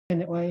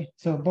independent way.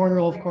 So Born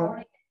rule, of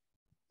course.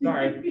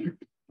 Sorry.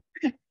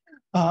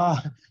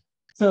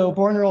 So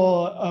Born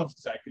rule of.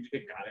 Sorry, could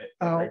you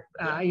got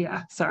it?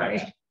 Yeah,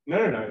 sorry.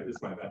 No,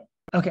 it's my bad.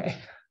 Okay.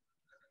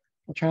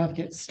 I'll try not to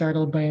get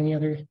startled by any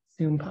other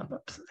Zoom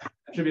pop-ups.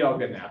 Should be all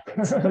good now.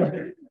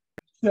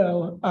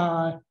 So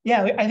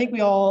yeah, I think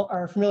we all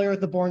are familiar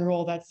with the Born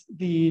rule. That's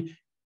the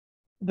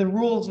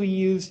rules we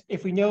use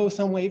if we know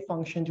some wave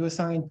function to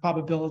assign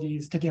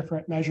probabilities to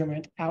different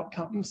measurement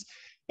outcomes.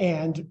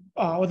 And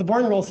what the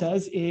Born rule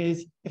says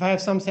is if I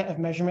have some set of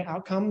measurement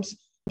outcomes,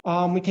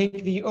 we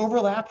take the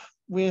overlap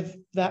with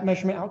that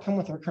measurement outcome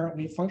with our current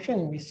wave function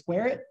and we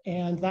square it.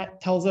 And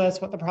that tells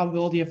us what the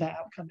probability of that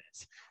outcome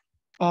is.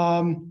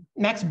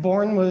 Max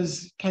Born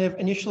was kind of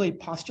initially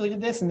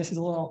postulated this, and this is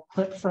a little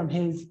clip from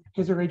his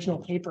original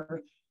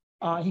paper.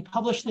 He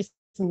published this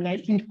in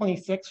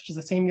 1926, which is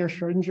the same year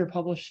Schrodinger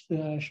published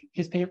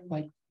his paper,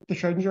 like the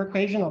Schrodinger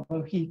equation,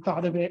 although he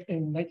thought of it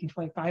in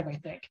 1925, I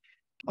think.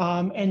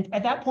 And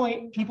at that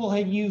point, people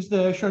had used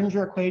the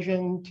Schrodinger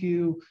equation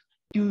to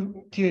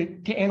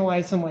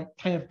analyze some like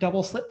kind of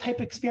double slit type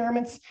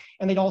experiments.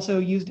 And they'd also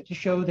used it to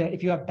show that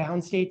if you have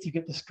bound states, you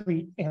get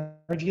discrete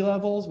energy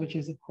levels, which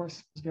is of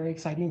course was very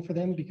exciting for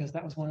them because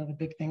that was one of the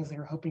big things they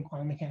were hoping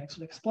quantum mechanics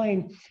would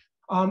explain.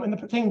 And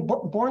the thing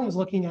Born was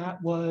looking at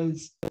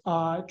was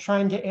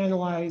trying to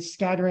analyze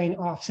scattering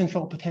off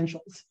central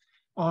potentials.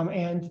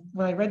 And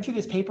when I read through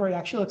this paper, it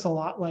actually looks a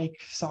lot like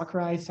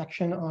Sakurai's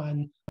section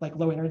on like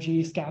low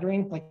energy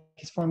scattering. Like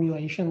his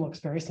formulation looks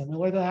very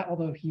similar to that,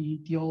 although he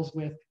deals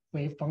with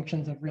wave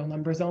functions of real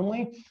numbers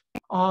only.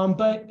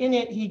 But in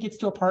it, he gets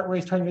to a part where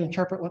he's trying to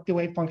interpret what the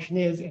wave function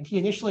is. And he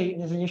initially, in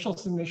his initial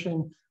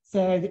submission,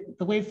 said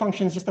the wave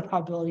function is just the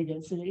probability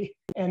density.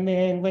 And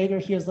then later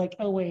he was like,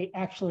 oh wait,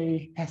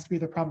 actually it has to be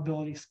the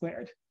probability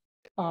squared.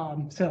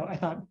 So I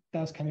thought that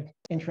was kind of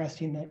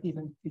interesting that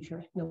even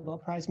future Nobel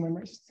Prize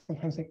members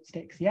sometimes make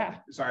mistakes. Yeah.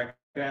 Sorry,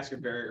 can I ask a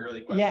very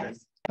early question?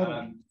 Yes,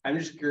 totally. I'm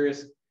just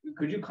curious,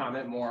 could you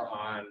comment more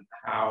on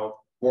how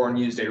Born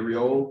used a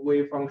real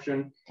wave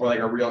function or like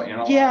a real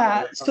analog?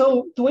 Yeah,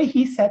 so the way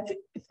he set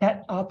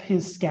up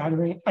his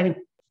scattering, I mean,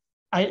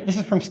 this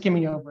is from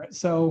skimming over it.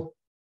 So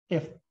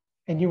if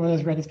anyone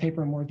has read his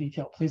paper in more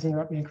detail, please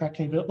interrupt me and correct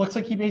me. But it looks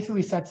like he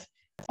basically sets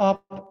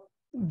up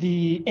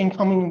the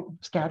incoming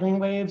scattering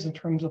waves in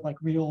terms of like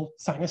real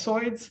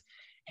sinusoids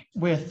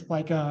with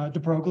like a de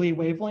Broglie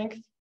wavelength.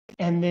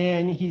 And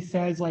then he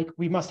says like,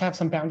 we must have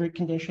some boundary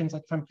conditions,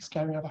 like if I'm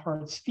scattering out a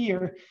hard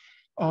sphere,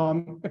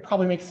 it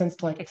probably makes sense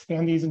to like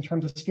expand these in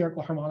terms of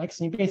spherical harmonics.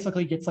 And he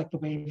basically gets like the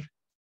wave,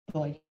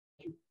 like,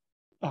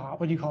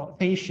 what do you call it?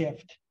 Phase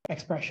shift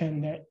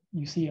expression that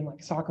you see in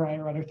like Sakurai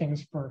or other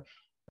things for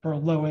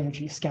low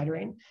energy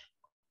scattering.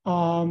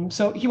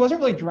 So he wasn't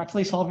really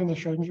directly solving the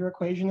Schrodinger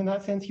equation in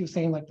that sense. He was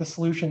saying like the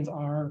solutions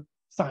are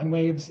sine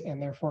waves and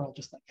therefore I'll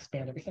just like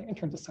expand everything in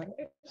terms of sine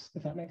waves,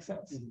 if that makes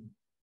sense.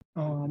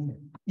 Mm-hmm.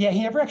 Yeah,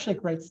 he never actually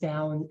writes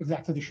down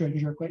exactly the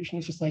Schrodinger equation.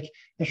 He's just like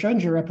the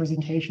Schrodinger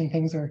representation,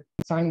 things are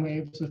sine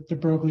waves with de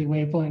Broglie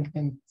wavelength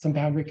and some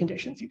boundary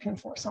conditions you can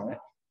enforce on it.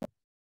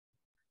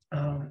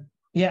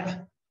 Yeah.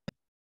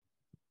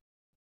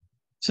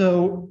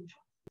 So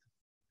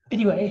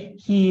anyway,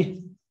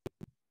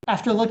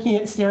 after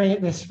staring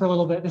at this for a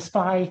little bit, the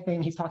SPI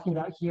thing he's talking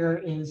about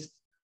here is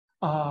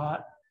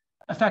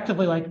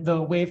effectively like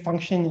the wave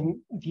function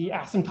and the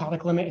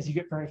asymptotic limit as you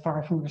get very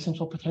far from your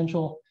central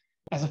potential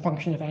as a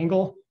function of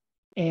angle.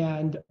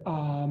 And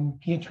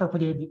he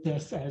interpreted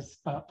this as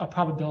a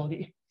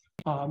probability.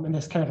 And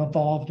this kind of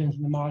evolved into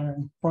the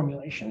modern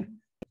formulation.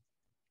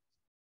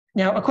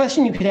 Now, a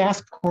question you could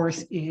ask, of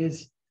course,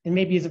 is, and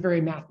maybe is a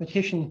very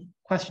mathematician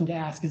question to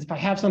ask, is if I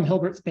have some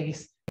Hilbert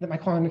space that my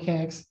quantum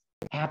mechanics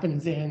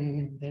happens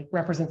in that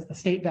represents the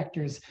state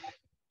vectors,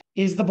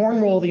 is the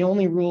Born rule the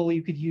only rule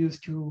you could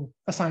use to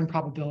assign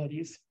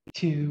probabilities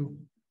to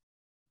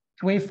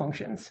wave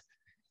functions?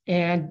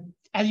 And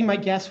as you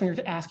might guess, when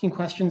you're asking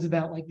questions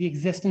about like the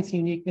existence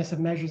and uniqueness of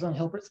measures on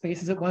Hilbert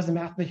spaces, it was a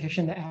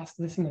mathematician that asked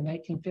this in the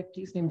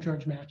 1950s named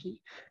George Mackey.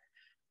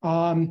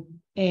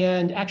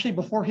 And actually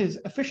before his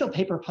official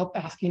paper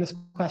asking this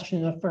question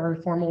in a very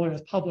formal way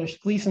was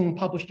published, Gleason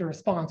published a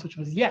response, which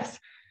was yes,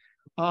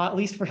 at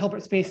least for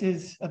Hilbert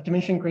spaces of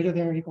dimension greater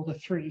than or equal to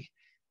 3.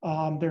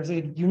 There's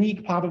a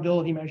unique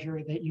probability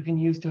measure that you can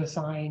use to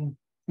assign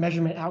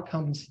measurement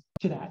outcomes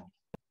to that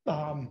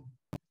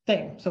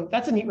thing. So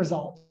that's a neat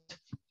result.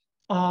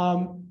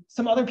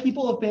 Some other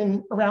people have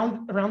been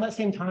around that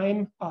same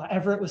time.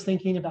 Everett was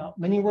thinking about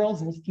many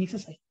worlds, and his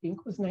thesis, I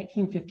think, was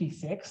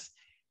 1956.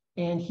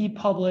 And he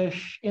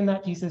published, in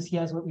that thesis, he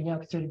has what we now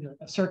consider to be like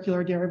a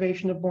circular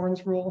derivation of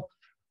Born's rule.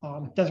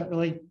 Doesn't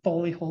really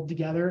fully hold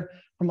together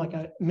from like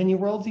a many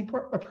worlds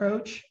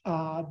approach,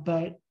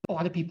 but a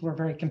lot of people are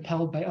very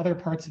compelled by other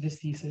parts of his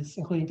thesis,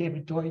 including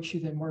David Deutsch, who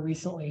then more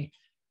recently,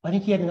 I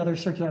think he had another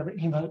circular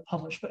he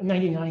published, but in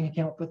 1999 he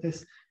came up with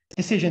this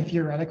decision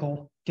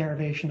theoretical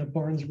derivation of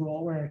Born's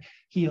rule, where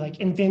he like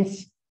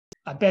invents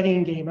a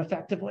betting game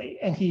effectively.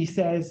 And he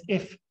says,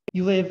 if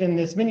you live in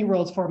this many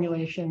worlds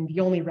formulation, the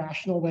only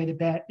rational way to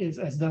bet is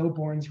as though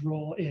Born's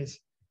rule is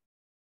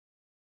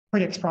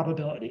predicts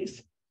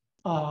probabilities,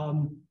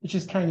 which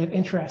is kind of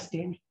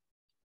interesting.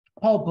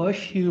 Paul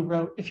Bush, who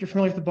wrote, if you're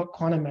familiar with the book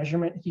Quantum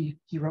Measurement, he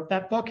wrote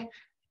that book.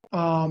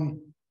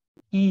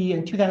 He,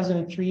 in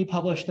 2003,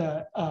 published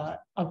a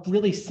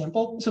really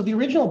simple, so the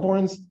original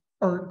Born's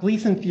or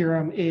Gleason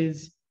theorem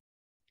is,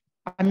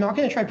 I'm not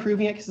going to try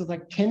proving it because it's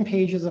like 10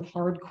 pages of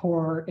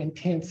hardcore,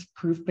 intense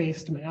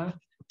proof-based math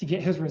to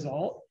get his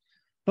result.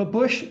 But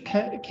Bush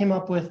came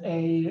up with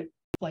a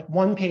like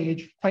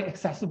 1-page, quite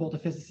accessible to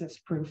physicists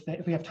proof that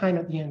if we have time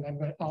at the end,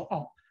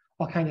 I'll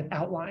kind of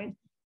outline.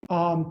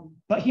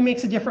 But he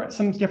makes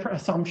some different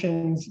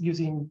assumptions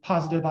using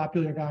positive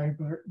operator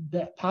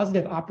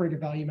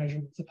value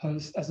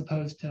measurements as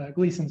opposed to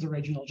Gleason's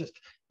original just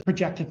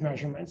projective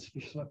measurements,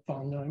 which is what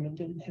von Neumann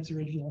did in his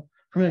original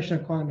Formation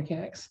of Quantum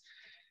Mechanics.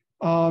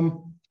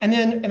 And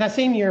then in that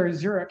same year,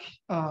 Zurich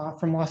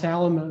from Los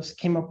Alamos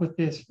came up with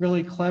this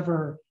really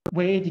clever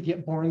way to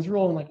get Born's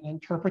rule in like an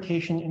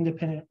interpretation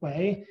independent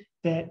way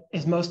that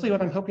is mostly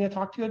what I'm hoping to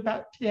talk to you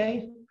about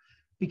today.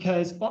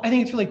 Because, well, I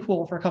think it's really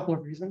cool for a couple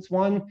of reasons.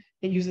 One,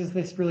 it uses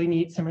this really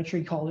neat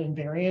symmetry called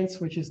invariance,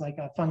 which is like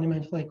a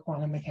fundamentally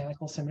quantum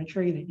mechanical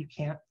symmetry that you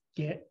can't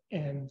get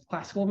in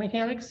classical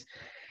mechanics.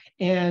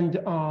 And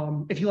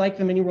if you like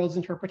the many worlds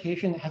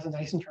interpretation, it has a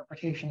nice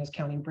interpretation as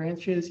counting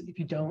branches. If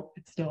you don't,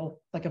 it's still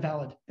like a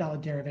valid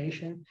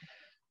derivation.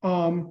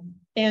 And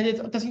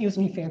it doesn't use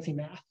any fancy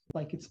math.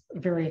 Like it's a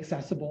very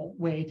accessible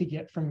way to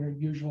get from your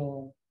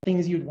usual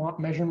things you'd want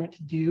measurement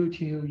to do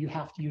to you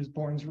have to use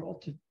Born's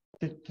rule to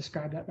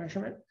describe that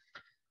measurement.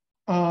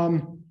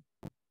 So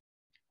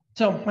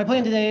my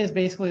plan today is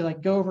basically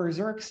like go over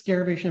Zurich's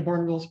derivation of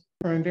Born rules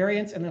for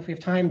invariance, and then if we have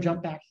time,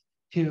 jump back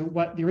to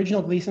what the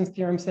original Gleason's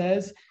theorem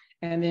says.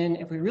 And then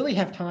if we really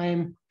have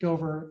time, go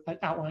over an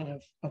outline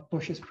of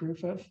Bush's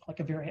proof of like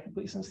a variant of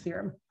Gleason's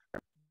theorem.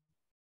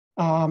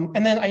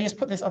 And then I just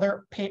put this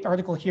other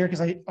article here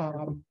because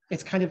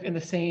it's kind of in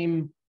the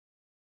same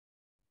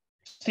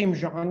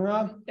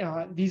genre.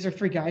 These are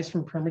 3 guys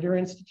from Perimeter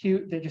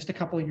Institute that just a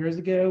couple of years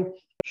ago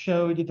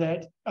showed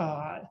that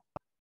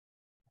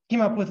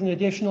came up with an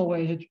additional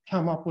way to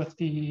come up with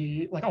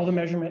all the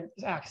measurement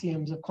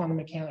axioms of quantum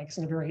mechanics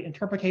in a very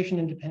interpretation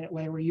independent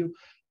way, where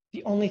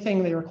the only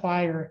thing they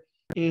require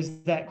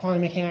is that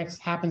quantum mechanics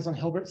happens on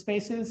Hilbert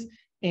spaces,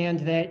 and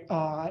that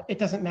it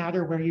doesn't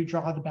matter where you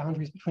draw the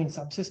boundaries between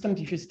subsystems,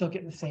 you should still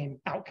get the same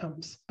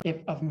outcomes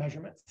of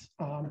measurements.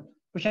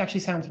 Which actually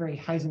sounds very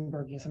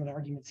Heisenbergian, some of the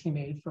arguments he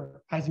made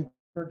for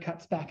Heisenberg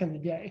cuts back in the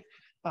day.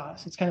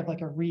 So it's kind of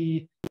like a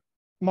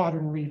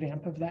modern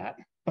revamp of that.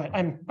 But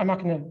I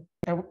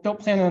don't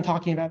plan on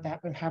talking about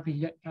that, but I'm happy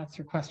to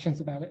answer questions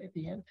about it at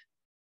the end.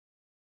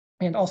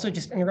 And also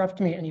just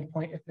interrupt me at any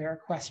point if there are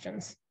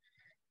questions.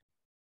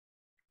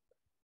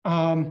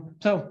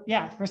 So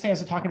yeah, the first thing I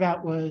was to talk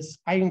about was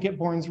I didn't get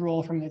Born's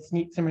rule from this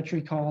neat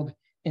symmetry called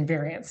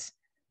invariance.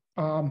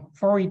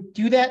 Before we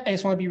do that, I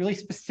just want to be really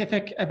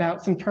specific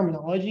about some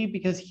terminology,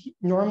 because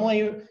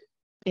normally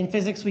in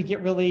physics, we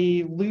get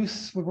really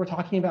loose when we're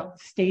talking about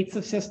states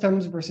of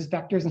systems versus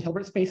vectors and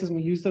Hilbert spaces, and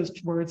we use those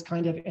words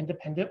kind of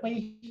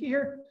independently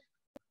here.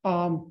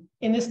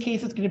 In this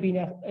case, it's going to be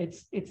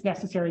it's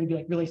necessary to be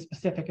like really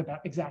specific about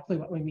exactly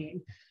what we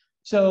mean.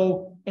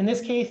 So in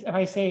this case, if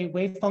I say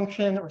wave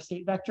function or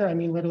state vector, I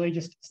mean literally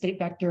just state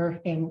vector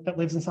that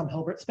lives in some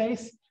Hilbert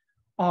space.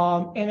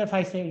 And if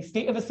I say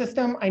state of a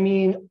system, I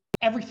mean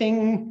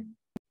everything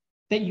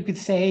that you could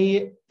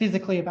say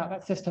physically about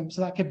that system.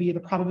 So that could be the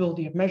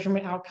probability of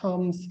measurement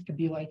outcomes. It could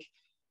be like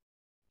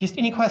just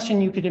any question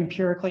you could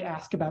empirically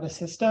ask about a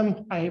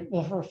system. I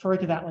will refer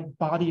to that like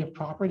body of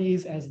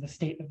properties as the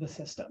state of the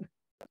system.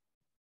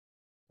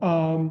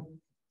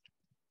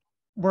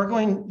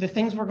 The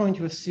things we're going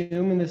to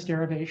assume in this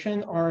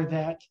derivation are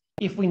that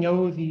if we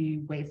know the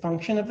wave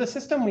function of the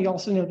system, we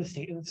also know the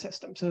state of the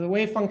system. So the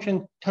wave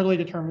function totally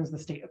determines the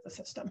state of the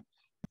system.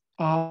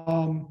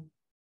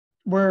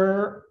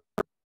 We're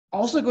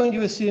also going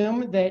to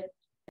assume that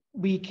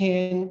we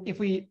can,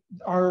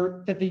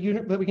 that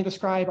we can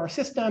describe our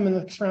system and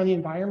the surrounding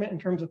environment in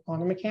terms of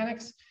quantum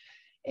mechanics,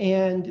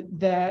 and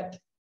that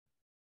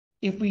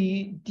if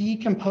we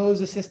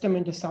decompose a system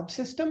into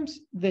subsystems,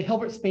 the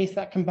Hilbert space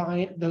that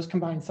those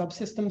combined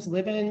subsystems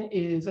live in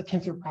is a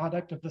tensor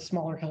product of the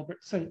smaller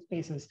Hilbert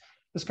spaces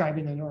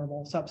describing the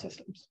normal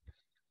subsystems.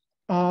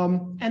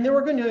 And then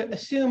we're going to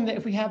assume that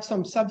if we have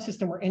some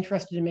subsystem we're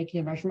interested in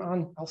making a measurement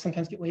on, I'll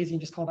sometimes get lazy and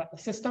just call that the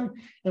system,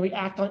 and we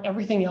act on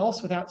everything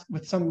else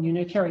with some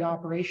unitary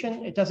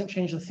operation, it doesn't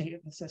change the state of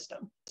the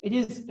system. It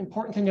is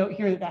important to note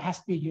here that that has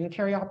to be a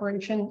unitary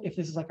operation. If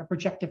this is like a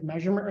projective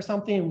measurement or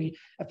something, and we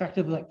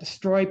effectively like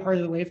destroy part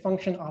of the wave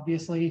function,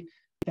 obviously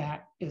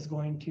that is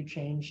going to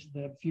change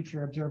the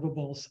future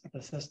observables of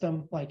the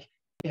system. Like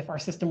if our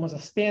system was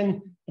a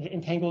spin, it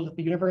entangled with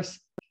the universe,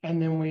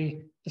 and then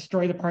we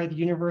destroy the part of the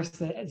universe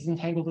that is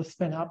entangled with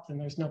spin up, then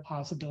there's no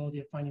possibility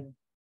of finding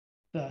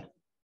the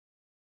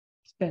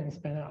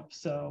spin up.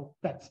 So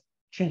that's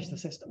changed the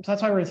system. So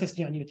that's why we're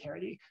insisting on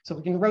unitarity. So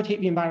we can rotate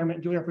the environment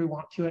and do whatever we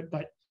want to it,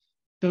 but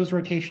those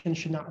rotations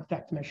should not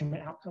affect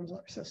measurement outcomes of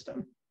our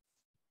system.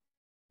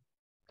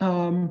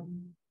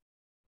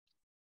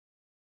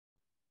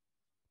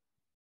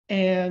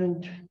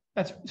 And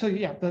that's, so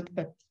yeah,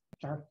 that's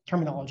our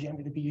terminology I'm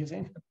going to be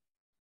using.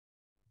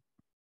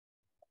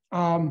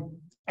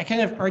 I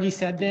kind of already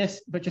said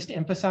this, but just to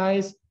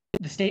emphasize,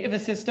 the state of a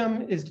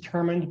system is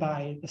determined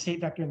by the state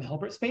vector in the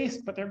Hilbert space,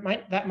 but that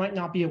might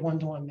not be a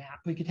one-to-one map.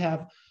 We could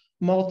have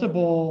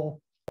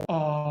multiple,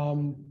 by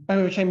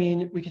which I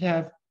mean we could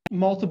have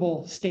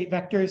multiple state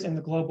vectors in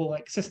the global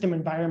like system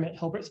environment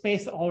Hilbert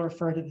space that all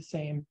refer to the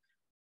same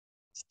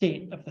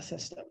state of the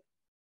system.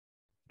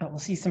 We'll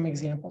see some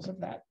examples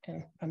of that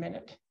in a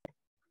minute.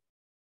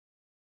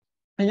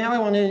 And now I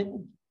want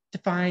to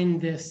define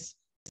this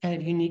kind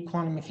of unique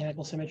quantum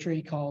mechanical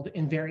symmetry called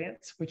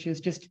invariance, which is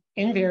just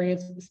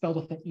invariance spelled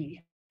with an E.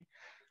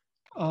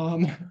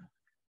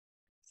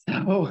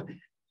 So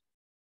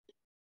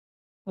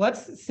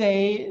let's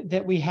say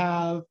that we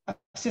have a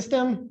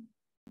system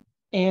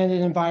and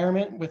an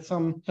environment with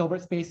some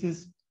Hilbert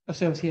spaces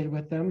associated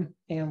with them.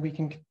 And we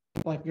can,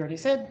 like we already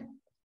said,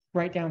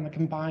 write down the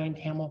combined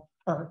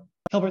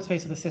Hilbert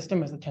space of the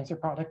system as the tensor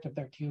product of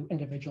their two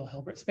individual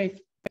Hilbert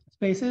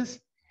spaces.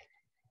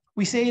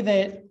 We say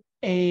that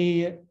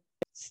a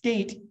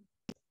state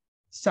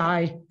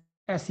psi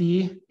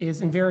SE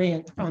is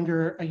invariant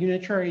under a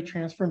unitary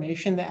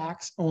transformation that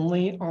acts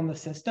only on the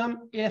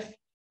system if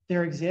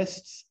there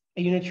exists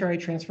a unitary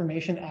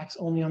transformation that acts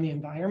only on the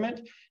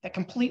environment that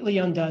completely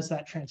undoes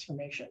that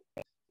transformation.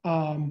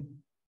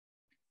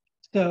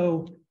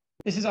 So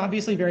this is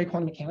obviously very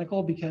quantum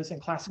mechanical because in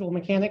classical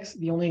mechanics,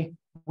 the only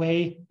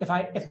way,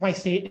 if my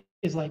state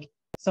is like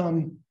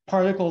some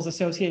particles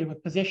associated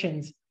with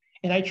positions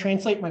and I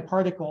translate my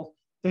particle,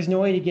 there's no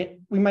way to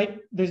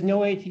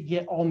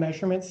get all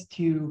measurements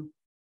to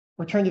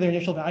return to their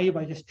initial value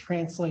by just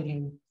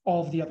translating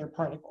all of the other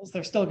particles.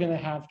 They're still going to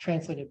have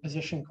translated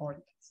position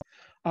coordinates.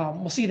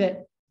 We'll see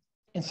that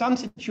in some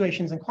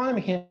situations in quantum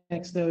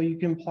mechanics, though, you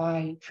can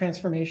apply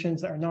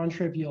transformations that are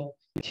non-trivial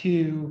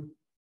to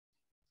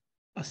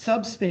a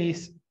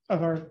subspace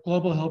of our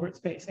global Hilbert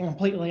space and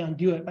completely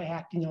undo it by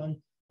acting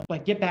on,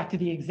 like, get back to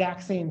the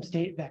exact same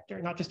state vector,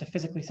 not just a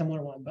physically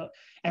similar one, but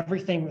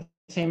everything the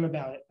same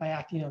about it by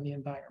acting on the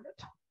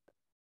environment.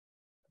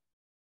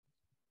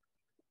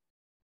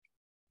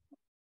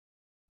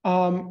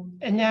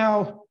 And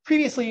now,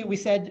 previously, we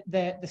said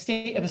that the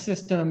state of a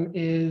system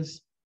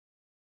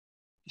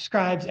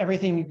describes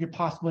everything you could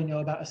possibly know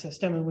about a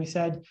system. And we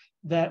said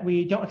that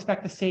we don't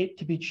expect the state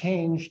to be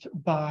changed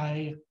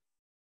by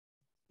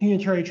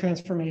unitary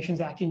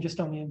transformations acting just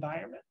on the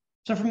environment.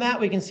 So from that,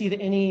 we can see that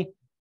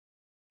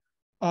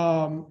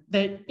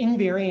that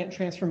invariant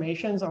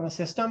transformations on a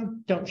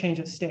system don't change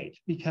its state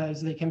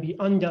because they can be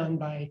undone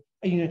by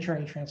a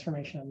unitary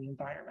transformation on the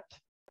environment.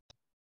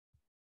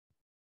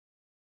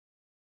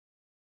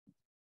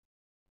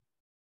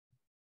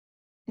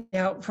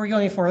 Now, before we go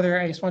any further,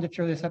 I just wanted to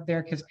throw this up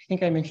there because I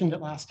think I mentioned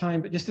it last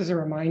time, but just as a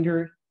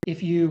reminder,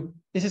 this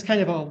is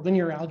kind of a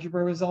linear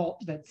algebra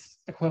result that's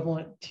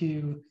equivalent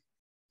to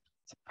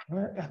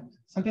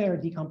something like a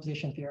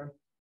decomposition theorem.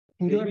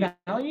 Singular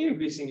value? It could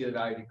be singular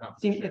value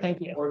decomposition. Thank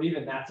you. Or if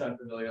even that's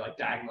unfamiliar, like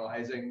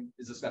diagonalizing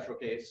is a special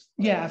case.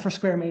 Yeah, for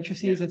square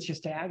matrices, it's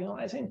just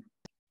diagonalizing.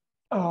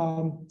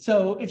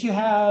 So if you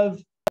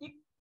have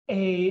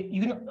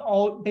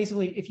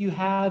if you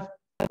have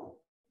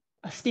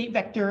a state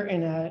vector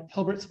in a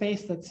Hilbert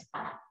space that's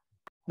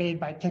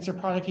made by tensor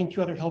producting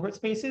two other Hilbert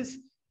spaces,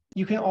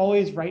 you can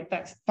always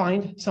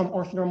find some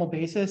orthonormal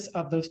basis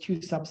of those two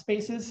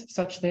subspaces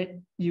such that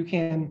you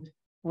can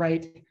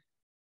write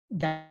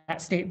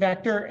that state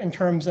vector in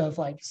terms of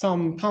like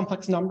some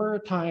complex number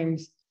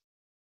times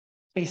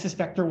basis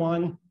vector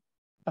 1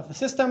 of the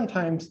system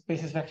times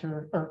basis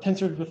vector or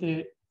tensored with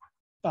the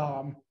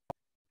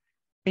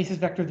basis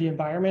vector of the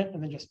environment,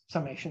 and then just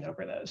summation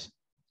over those.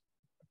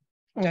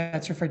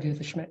 That's referred to as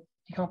the Schmidt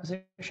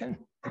decomposition.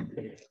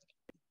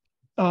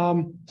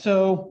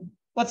 So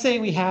let's say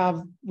we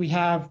have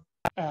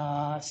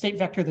a state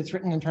vector that's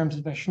written in terms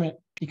of a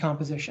Schmidt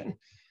decomposition.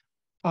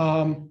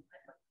 Oh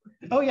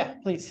yeah,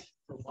 please.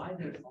 So why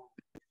there's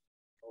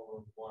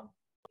one?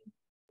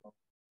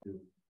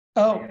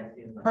 Oh,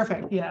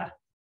 perfect. Yeah.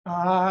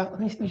 Let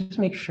me just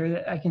make sure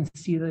that I can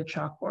see the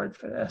chalkboard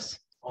for this.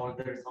 Or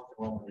there's something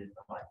wrong with it.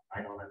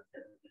 I don't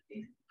understand.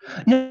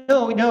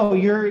 No,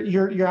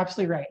 you're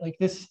absolutely right. Like,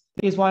 this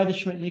is why the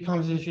Schmidt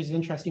decomposition is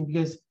interesting,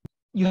 because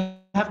you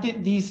have to,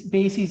 these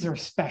bases are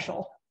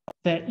special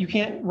that you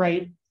can't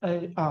write.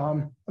 Yeah.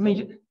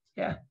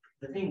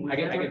 The thing I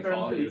can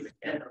follow you.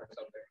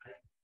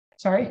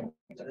 Sorry.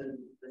 The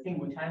thing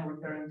which I'm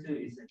referring to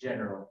is a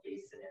general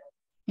case scenario.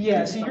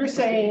 Yeah. So you're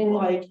saying,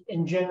 like,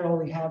 in general,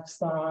 we have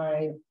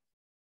psi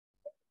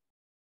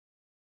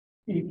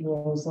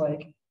equals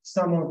like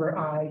sum over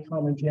I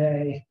comma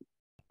j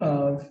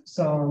of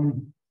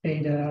some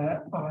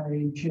beta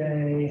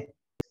ij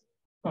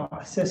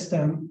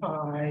system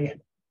I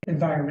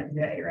environment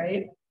j,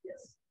 right?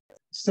 Yes.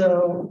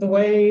 So the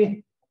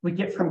way we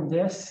get from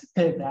this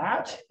to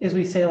that is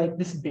we say, like,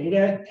 this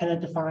beta kind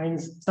of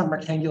defines some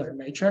rectangular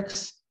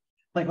matrix.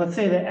 Like, let's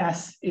say that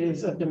S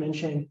is of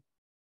dimension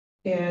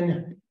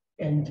N,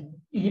 and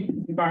E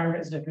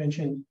environment is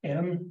definition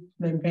M,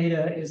 then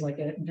beta is like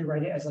you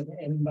write it as like an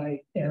M by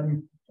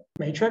M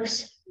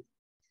matrix.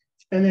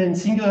 And then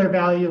singular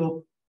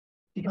value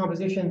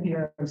decomposition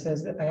theorem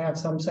says that I have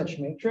some such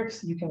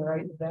matrix. You can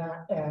write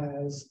that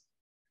as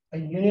a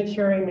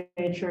unitary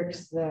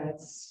matrix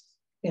that's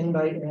N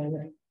by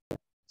N.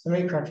 So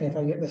maybe correct me if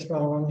I get this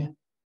wrong.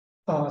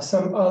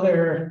 Some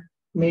other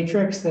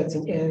matrix that's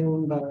an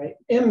N by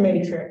M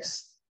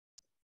matrix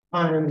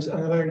times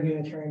another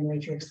unitary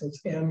matrix that's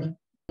M.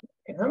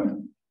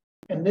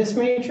 And this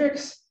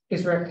matrix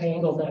is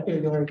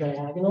rectangular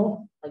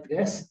diagonal like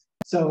this.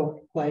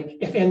 So like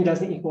if N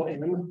doesn't equal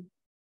M,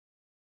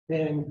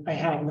 then I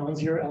have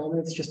non-zero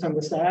elements just on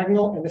this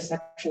diagonal, and this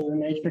section of the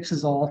matrix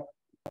is all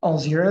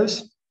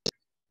zeros.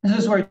 This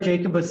is where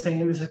Jacob was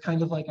saying this is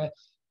kind of like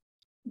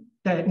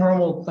that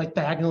normal like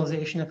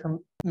diagonalization from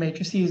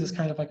matrices is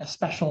kind of like a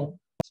special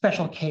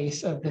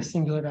case of the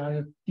singular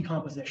value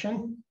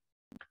decomposition.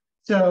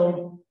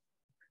 So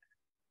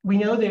we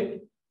know that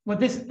what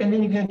this, and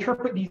then you can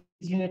interpret these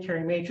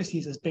unitary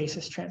matrices as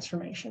basis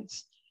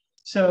transformations.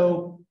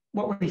 So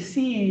what we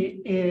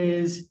see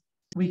is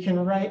we can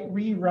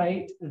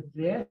rewrite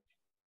this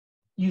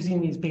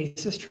using these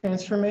basis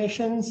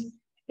transformations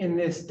in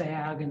this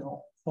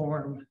diagonal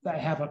form that I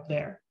have up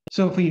there.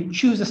 So if we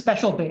choose a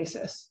special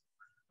basis,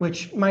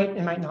 which might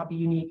and might not be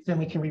unique, then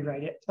we can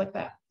rewrite it like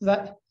that. Does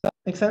that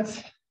make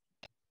sense?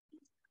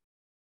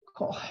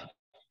 Cool.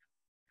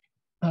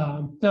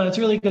 No, it's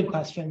a really good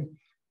question.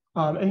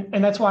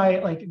 And that's why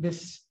like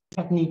this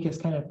technique is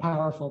kind of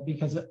powerful,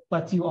 because it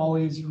lets you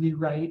always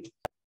rewrite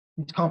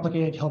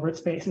complicated Hilbert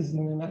spaces in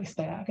a nice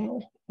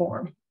diagonal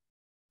form.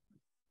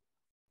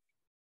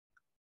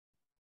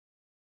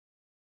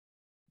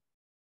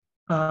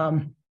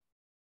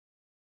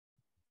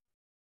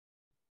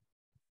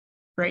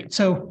 Great.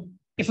 So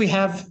if we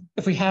have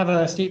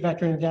a state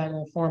vector in a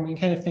diagonal form, we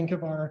can kind of think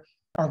of our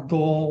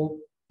goal,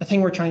 the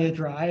thing we're trying to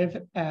drive,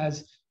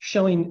 as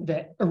showing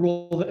that a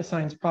rule that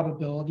assigns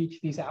probability to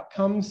these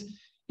outcomes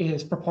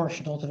is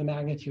proportional to the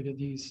magnitude of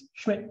these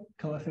Schmidt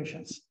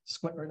coefficients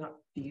squared, or not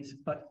these,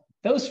 but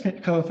those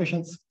Schmidt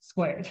coefficients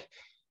squared.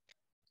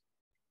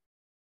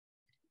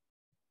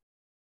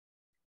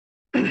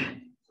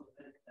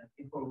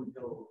 Before we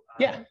go,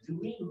 yeah. Do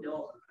we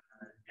know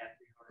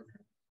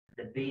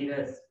that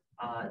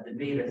the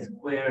beta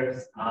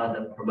squares are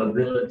the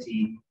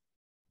probability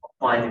of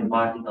finding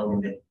particle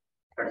in the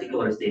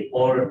particular state,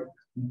 or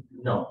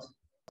not?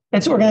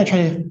 That's what we're going to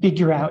try to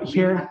figure out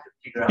here.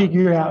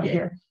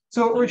 Here.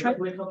 So we're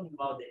talking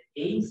about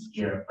the A's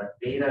here, but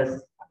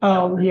betas.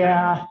 Oh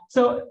yeah.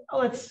 So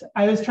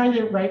I was trying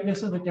to write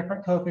this with a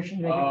different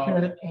coefficient to make it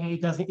clear that A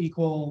doesn't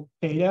equal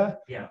beta.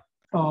 Yeah.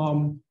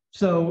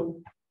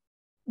 So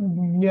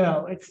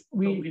no,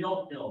 we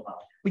don't know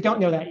about it. We don't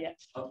know that yet.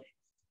 Okay.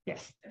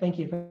 Yes, thank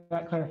you for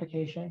that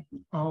clarification.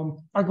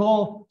 Our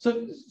goal,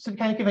 so to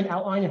kind of give an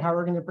outline of how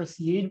we're going to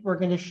proceed, we're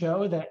going to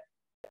show that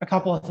a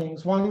couple of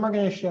things. One, we're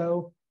going to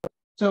show,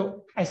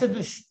 so I said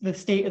the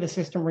state of the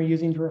system we're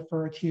using to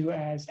refer to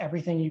as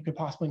everything you could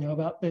possibly know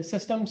about the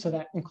system. So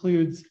that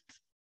includes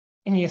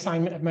any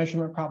assignment of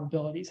measurement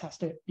probabilities has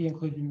to be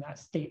included in that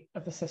state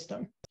of the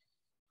system.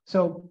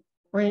 So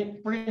we're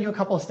going to do a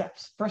couple of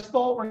steps. First of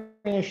all, we're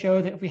going to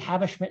show that if we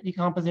have a Schmidt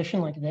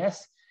decomposition like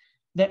this,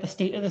 that the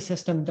state of the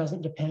system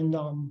doesn't depend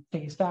on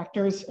phase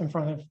factors in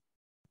front of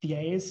the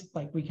A's.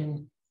 Like we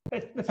can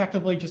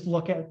effectively just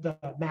look at the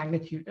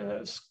magnitude of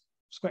those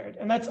squared.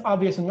 And that's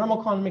obvious in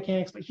normal quantum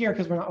mechanics, but here,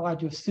 because we're not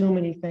allowed to assume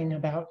anything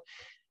about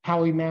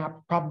how we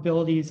map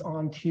probabilities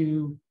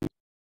onto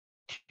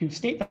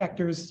state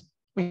vectors,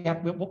 we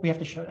have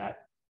to show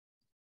that.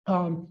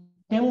 Then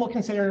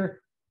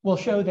we'll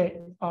show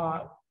that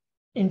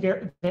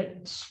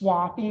that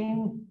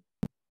swapping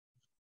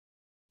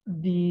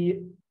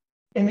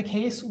in the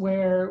case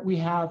where we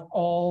have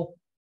all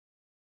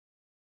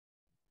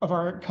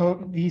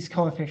of these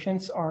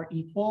coefficients are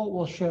equal,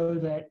 we'll show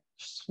that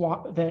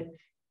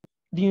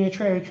the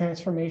unitary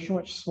transformation,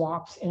 which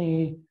swaps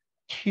any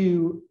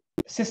two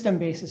system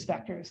basis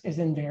vectors, is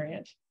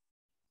invariant.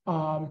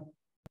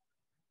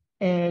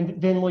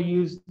 And then we'll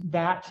use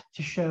that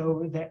to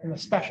show that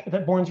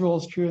that Born's rule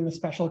is true in the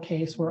special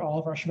case where all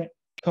of our Schmidt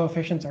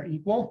coefficients are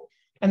equal.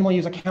 And we'll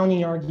use a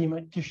counting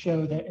argument to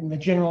show that in the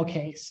general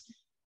case,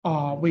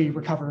 we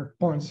recover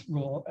Born's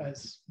rule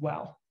as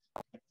well.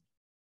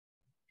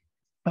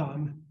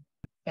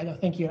 No,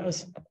 thank you. That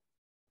was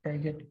very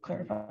good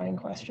clarifying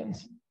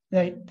questions.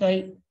 Good?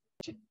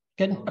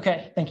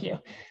 Okay, thank you.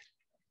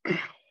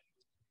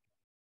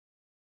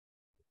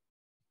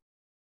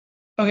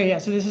 Okay, yeah,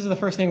 so this is the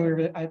first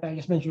thing I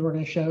just mentioned we're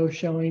going to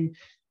showing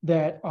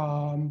that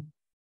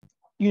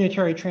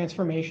unitary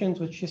transformations,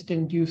 which just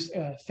induce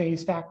a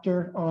phase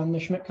factor on the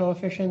Schmidt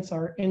coefficients,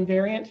 are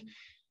invariant.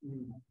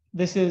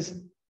 This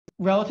is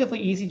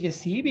relatively easy to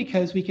see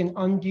because we can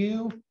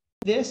undo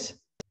this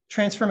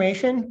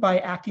transformation by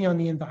acting on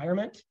the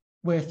environment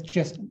with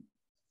just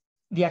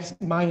the x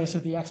minus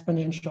of the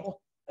exponential.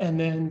 And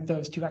then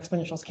those two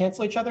exponentials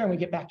cancel each other and we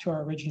get back to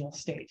our original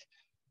state.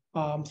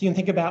 So you can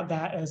think about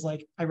that as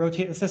like, I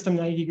rotate the system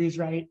 90 degrees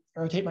right, I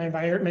rotate my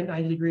environment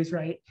 90 degrees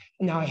right,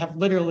 and now I have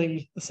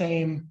literally the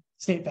same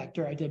state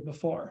vector I did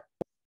before,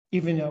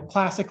 even though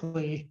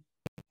classically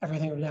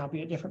everything would now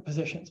be at different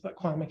positions, but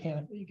quantum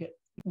mechanically you get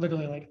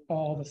literally like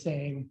all the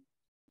same,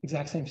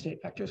 exact same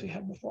state vectors we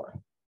had before.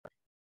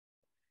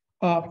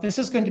 This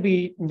is going to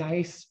be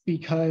nice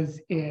because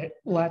it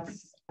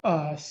lets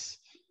us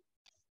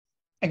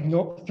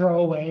throw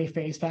away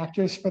phase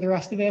factors for the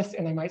rest of this,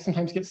 and I might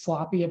sometimes get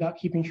sloppy about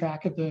keeping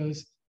track of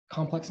those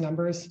complex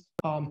numbers.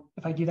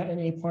 If I do that in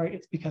a part,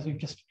 it's because we've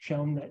just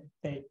shown that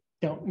they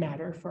don't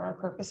matter for our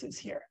purposes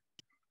here.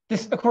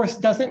 This, of course,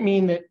 doesn't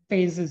mean that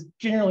phases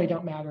generally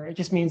don't matter. It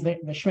just means that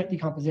in the Schmidt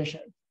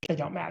decomposition, they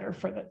don't matter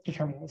for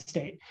determining the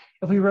state.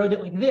 If we wrote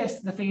it like this,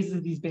 the phases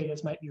of these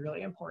betas might be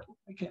really important.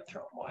 We can't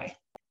throw them away.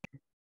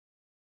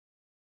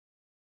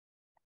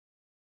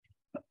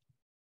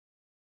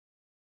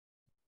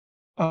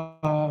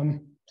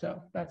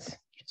 So that's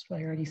just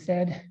what I already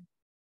said.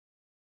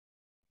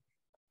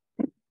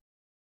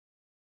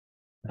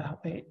 Oh,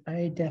 wait,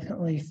 I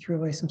definitely threw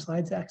away some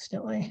slides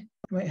accidentally.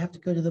 I might have to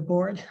go to the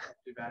board.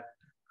 Too bad.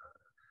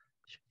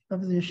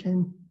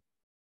 Composition.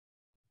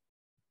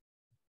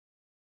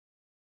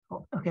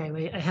 Oh, okay,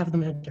 wait, I have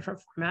them in a different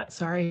format.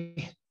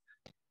 Sorry.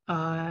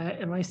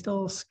 Am I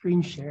still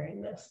screen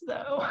sharing this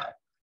though?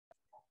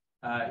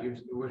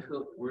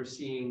 We're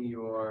seeing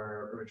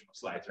your original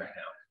slides right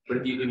now. But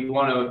if you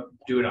want to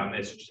do it on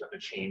this, you just have to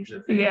change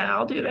the thing. Yeah,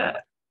 I'll do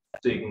that.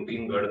 So you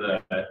can go to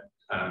the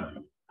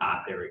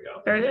there we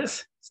go. There it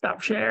is.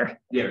 Stop share.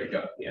 There we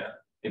go. Yeah.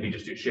 Maybe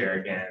just do share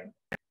again.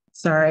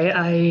 Sorry,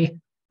 I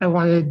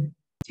wanted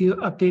to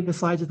update the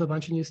slides with a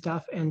bunch of new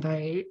stuff, and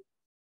I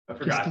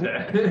forgot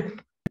that.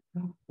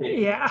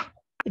 Yeah,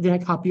 I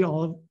didn't copy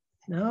all of.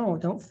 No,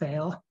 don't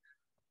fail.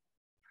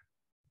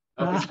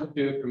 Oh, can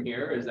you do it from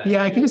here? Or is that?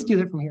 Yeah, I can just do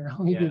it from here.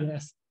 Let me do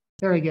this.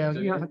 There we go. So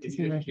you don't have to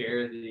see that.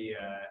 Share the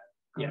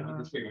you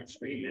can share your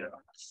screen now.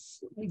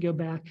 Let me go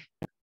back.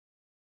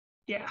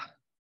 Yeah.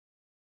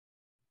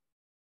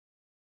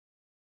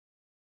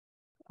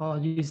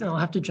 Apologies, and I'll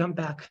have to jump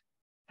back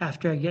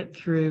after I get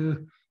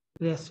through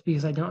this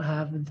because I don't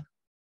have.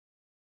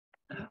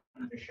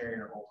 Just share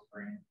your whole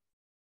screen.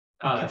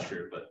 Oh, that's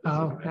true. But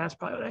that's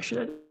probably what I should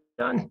have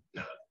done.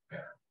 No,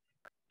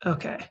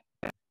 okay.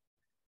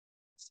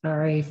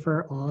 Sorry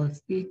for all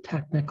of the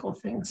technical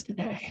things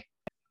today.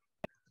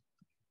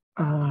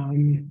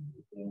 We've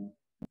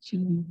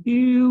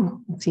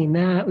seen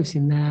that.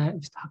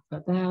 We've talked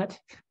about that.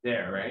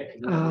 There, right?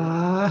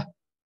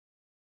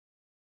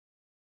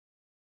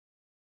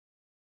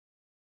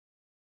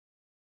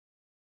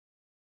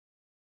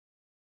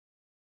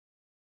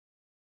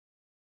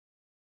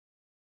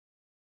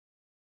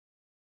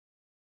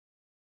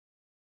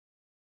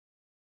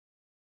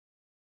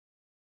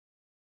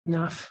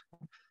 Enough.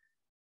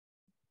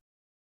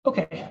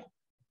 Okay.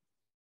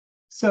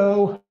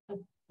 So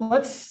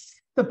let's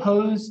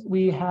suppose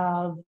we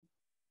have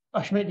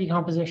a Schmidt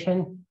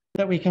decomposition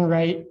that we can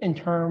write in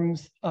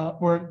terms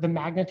where the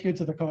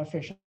magnitudes of the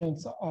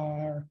coefficients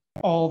are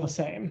all the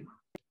same.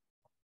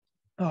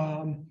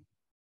 So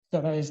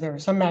that is, there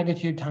is some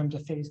magnitude times a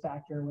phase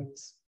factor, which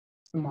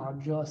the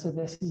modulus of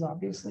this is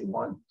obviously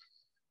 1.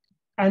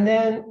 And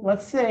then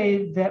let's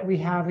say that we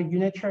have a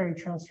unitary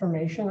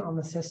transformation on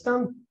the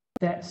system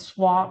that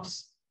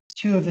swaps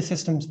two of the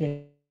system's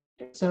betas.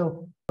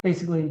 So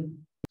basically,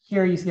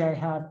 here you see I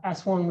have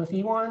S1 with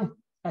E1,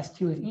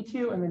 S2 with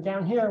E2, and then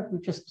down here,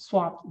 we've just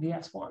swapped the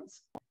S1s.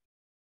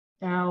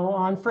 Now,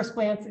 on first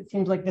glance, it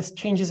seems like this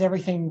changes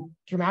everything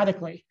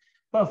dramatically.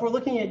 But if we're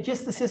looking at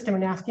just the system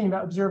and asking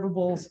about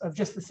observables of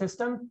just the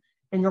system,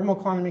 in normal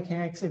quantum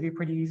mechanics, it'd be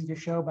pretty easy to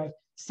show by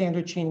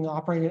standard chaining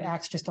operator that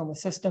acts just on the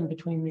system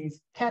between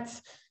these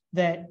kets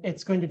that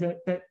it's going to be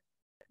that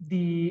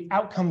the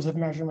outcomes of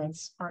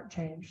measurements aren't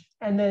changed.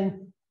 And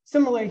then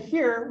similarly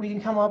here, we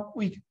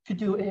could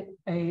do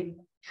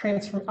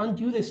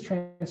undo this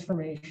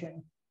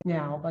transformation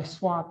now by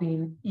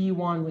swapping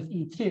E1 with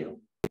E2 to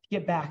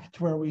get back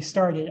to where we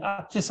started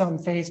up to some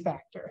phase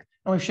factor.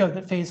 And we showed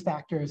that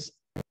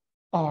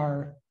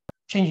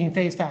changing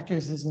phase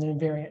factors is an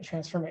invariant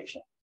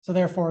transformation. So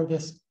therefore,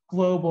 this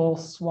global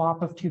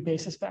swap of two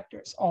basis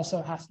vectors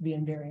also has to be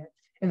invariant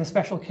in the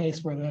special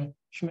case where the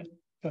Schmidt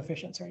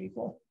coefficients are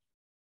equal.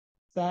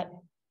 Is that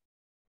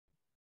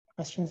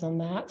questions on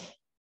that?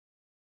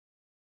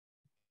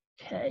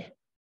 Okay.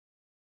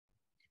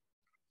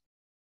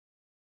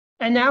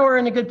 And now we're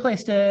in a good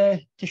place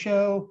to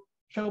show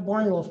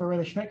Born rule for where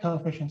the Schmidt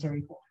coefficients are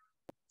equal.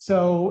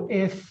 So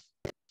if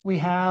we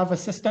have a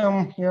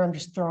system here, I'm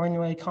just throwing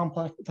away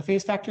the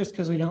phase factors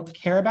because we don't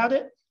care about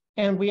it.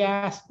 And we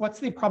ask, what's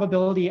the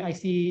probability I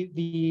see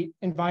the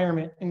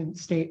environment in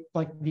state,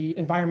 like the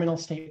environmental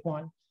state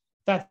 1?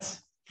 That's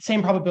the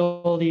same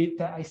probability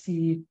that I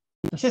see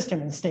the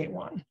system in state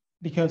 1,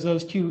 because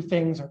those two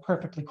things are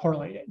perfectly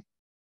correlated.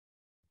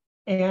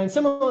 And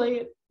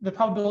similarly, the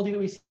probability that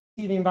we see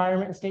the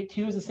environment in state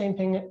 2 is the same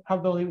thing,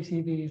 probability we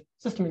see the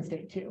system in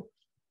state 2.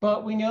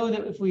 But we know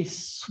that if we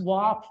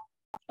swap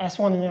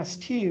S1 and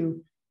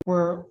S2,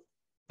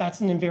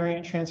 that's an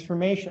invariant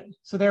transformation.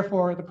 So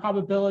therefore, the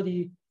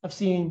probability of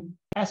seeing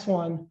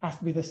S1 has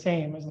to be the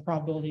same as the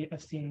probability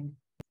of seeing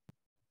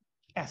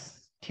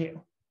S2.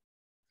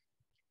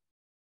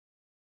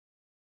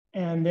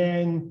 And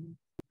then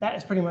that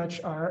is pretty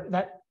much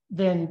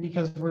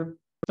because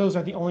those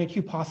are the only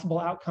two possible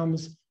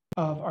outcomes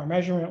of our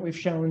measurement. We've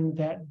shown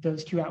that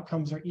those two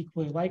outcomes are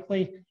equally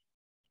likely.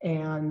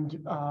 And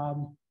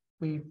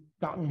we've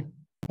gotten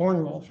Born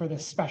rule for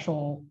this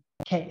special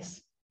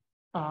case.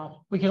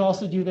 We could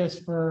also do this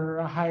for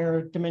a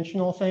higher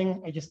dimensional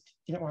thing. I just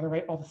didn't want to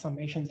write all the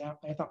summations out.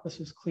 I thought this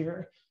was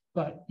clear,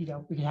 but we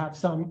could have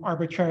some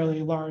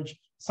arbitrarily large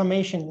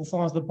summation as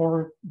long as the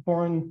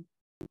Born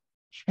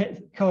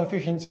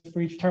coefficients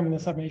for each term in the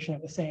summation are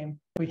the same.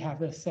 We'd have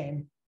this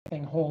same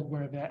thing hold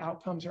where the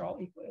outcomes are all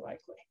equally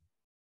likely.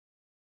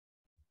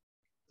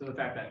 So the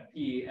fact that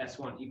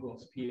PS1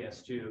 equals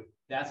PS2,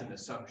 that's an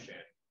assumption.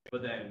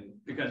 But then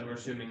because we're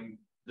assuming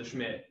the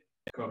Schmidt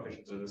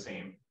coefficients are the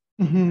same,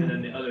 and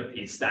then the other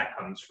piece that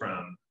comes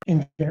from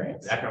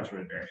invariance. That comes from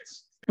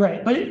invariance.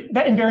 Right, but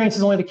that invariance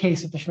is only the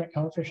case if the Schmidt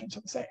coefficients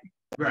are the same.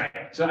 Right.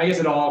 So I guess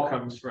it all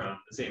comes from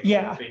the same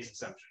base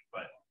assumption,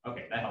 but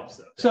okay, that helps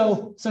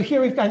though. So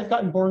here we've kind of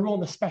gotten Born rule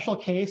in the special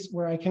case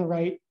where I can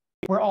write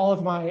where all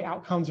of my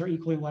outcomes are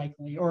equally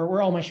likely, or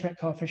where all my Schmidt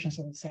coefficients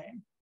are the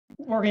same.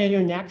 What we're going to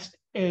do next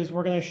is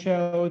we're going to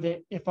show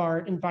that if our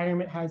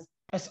environment has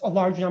a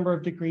large number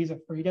of degrees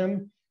of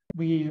freedom,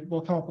 we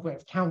will come up with a way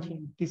of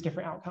counting these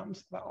different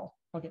outcomes that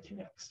I'll get to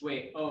next.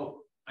 Wait,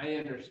 I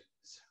understand.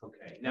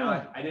 Okay,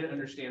 now I didn't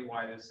understand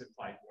why this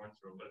implied Born's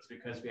rule, but it's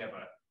because we have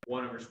a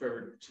 1 over square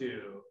root of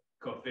 2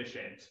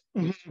 coefficient.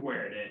 We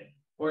squared it,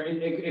 or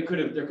there could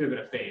have been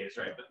a phase,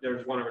 right? But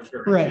there's 1 over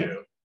square root of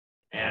 2,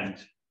 and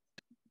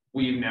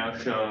we've now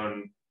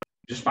shown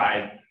just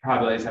by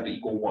probabilities have to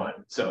equal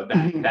 1, so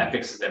that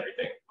fixes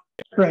everything.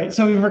 Right.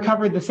 So we've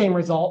recovered the same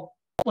result.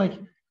 Like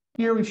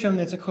here, we've shown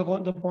that it's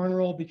equivalent to Born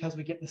rule because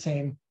we get the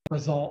same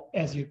result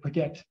as you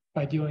predict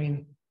by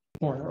doing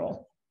Born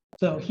rule.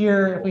 So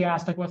here, if we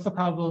ask like, what's the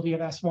probability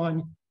of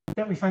S1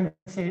 that we find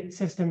the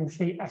system in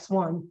state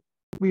S1,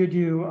 we would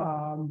do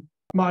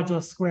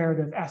modulus squared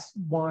of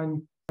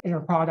S1 inner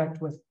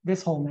product with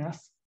this whole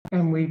mess,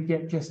 and we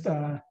get just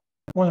 1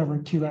 over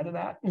 2 out of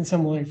that. And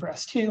similarly for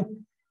S2.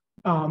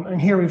 And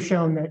here we've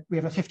shown that we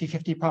have a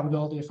 50-50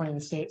 probability of finding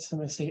the states in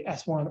the state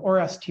S1 or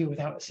S2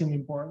 without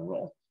assuming Born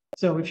rule.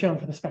 So we've shown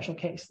for the special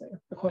case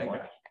there,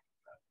 equivalent.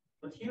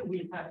 But here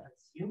we have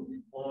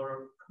assumed,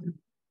 or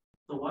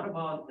so what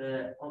about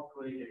the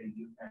operator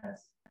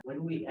US?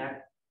 When we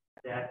add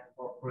that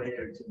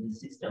operator to the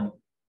system,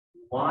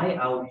 why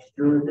are we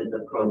sure that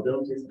the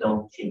probabilities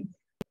don't change?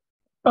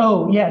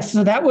 Oh, yes.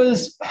 So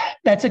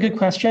that's a good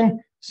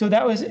question. So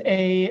that was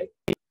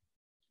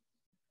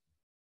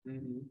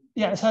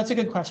yeah, so that's a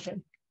good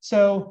question.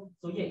 So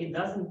yeah, it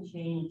doesn't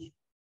change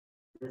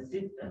the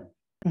system,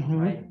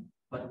 right?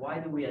 But why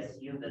do we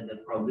assume that the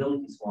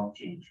probabilities won't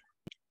change?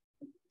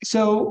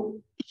 So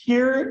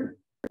here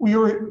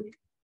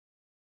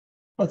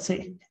let's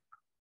see.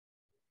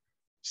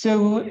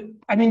 So,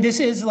 I mean, this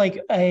is like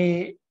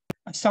a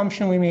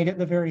assumption we made at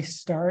the very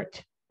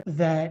start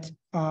that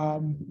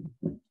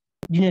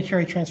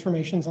unitary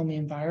transformations on the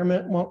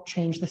environment won't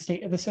change the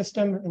state of the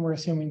system. And we're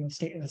assuming the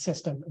state of the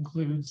system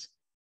includes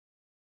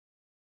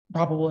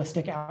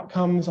probabilistic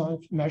outcomes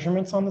of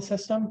measurements on the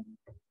system.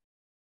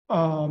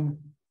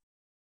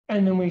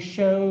 And then we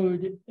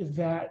showed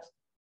that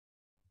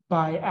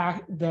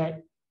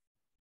that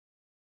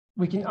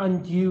we can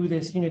undo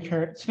this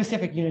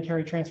specific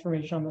unitary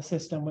transformation on the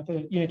system with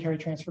a unitary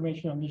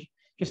transformation on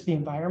just the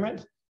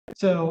environment.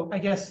 So I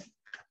guess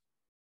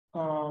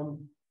so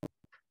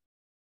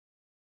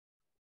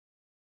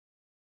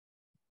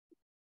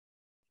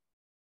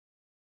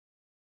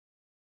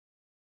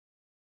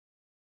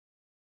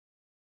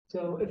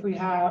if we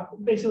have,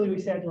 basically we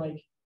said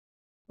like,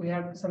 we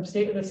have some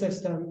state of the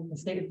system, the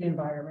state of the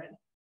environment,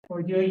 or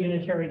we do a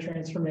unitary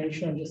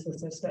transformation of just the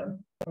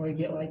system, and we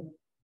get like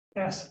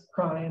S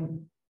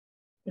prime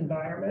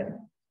environment.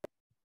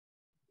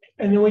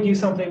 And then we do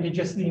something to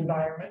just the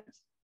environment.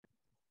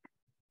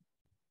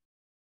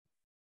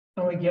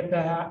 And we get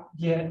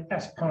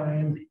S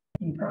prime,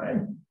 E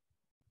prime.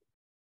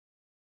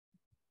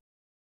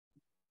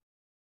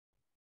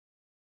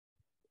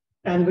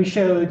 And we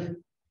showed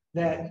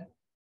that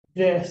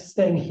this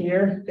thing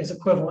here is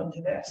equivalent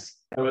to this.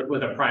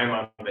 With a prime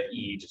on the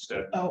E, just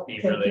to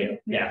be really,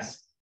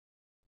 yes.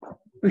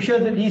 We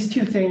showed that these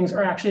two things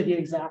are actually the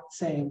exact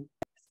same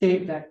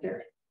state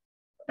vector.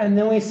 And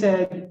then we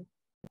said,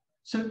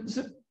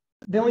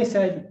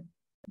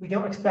 we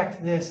don't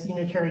expect this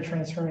unitary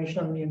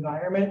transformation on the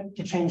environment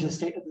to change the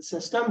state of the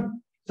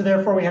system. So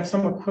therefore we have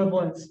some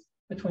equivalence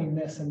between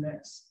this and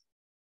this.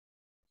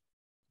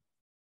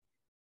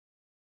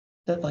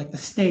 That like the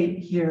state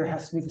here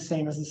has to be the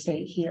same as the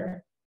state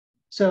here.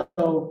 So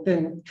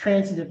then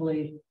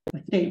transitively,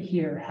 the state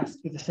here has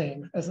to be the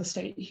same as the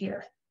state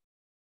here.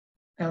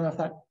 I don't know if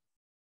that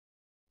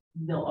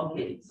No,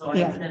 okay, so I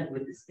Yeah. understand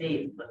with the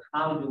state, but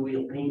how do we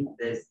link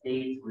the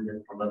state with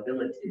the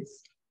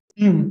probabilities?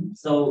 Hmm.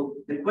 So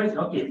the question,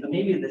 okay, so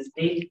maybe the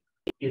state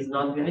is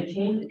not going to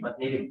change, but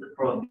maybe the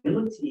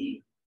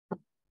probability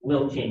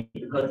will change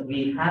because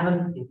we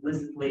haven't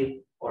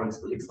implicitly or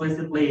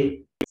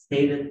explicitly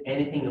stated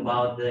anything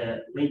about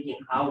the linking,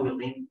 how we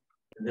link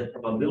the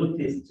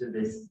probabilities to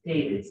the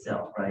state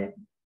itself, right?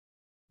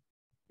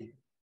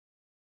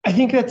 I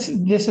think that's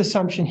this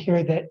assumption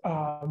here that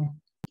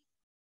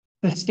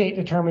the state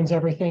determines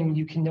everything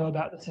you can know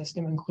about the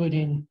system,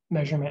 including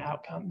measurement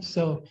outcomes.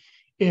 So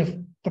if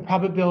the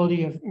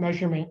probability of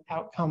measurement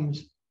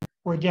outcomes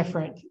were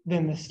different,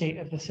 then the state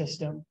of the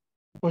system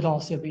would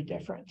also be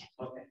different.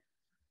 Okay.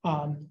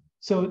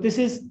 So this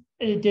is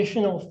an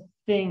additional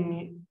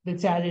thing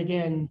that's added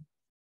in,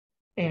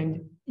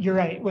 and you're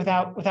right.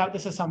 Without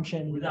this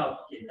assumption, Without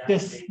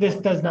this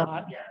does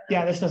not.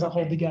 Yeah, this doesn't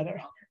hold okay. together.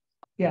 Okay.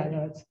 Yeah,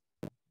 no, it's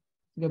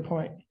a good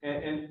point.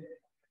 And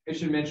I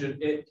should mention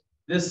it.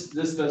 This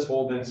does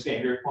hold in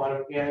standard quantum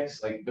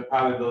mechanics, like the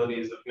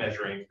probabilities of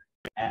measuring,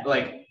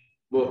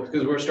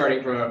 because we're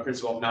starting from a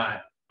principle of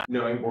not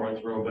knowing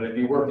Born's rule. But if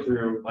you work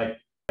through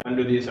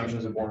under the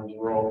assumptions of Born's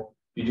rule,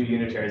 you do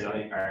unitaries on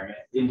the environment.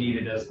 Indeed,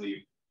 it does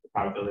leave the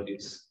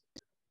probabilities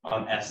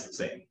on S the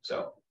same.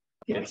 So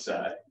it's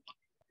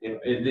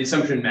the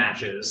assumption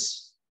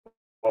matches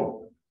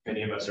what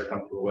many of us are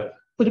comfortable with.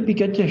 Would it be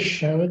good to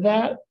show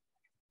that?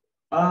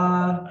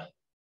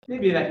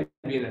 Maybe that could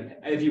be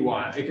if you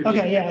want. It could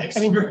Okay, be yeah. I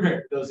mean,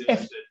 for those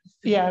interested.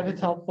 Yeah, if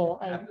it's helpful,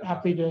 I'm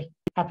happy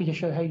to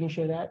show how you can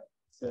show that.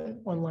 It's a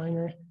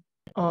one-liner.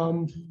 I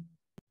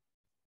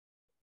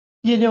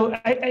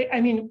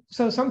mean,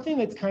 so something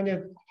that's kind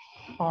of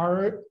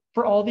hard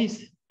for all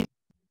these.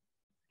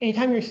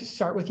 Anytime you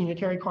start with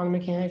unitary quantum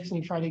mechanics and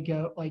you try to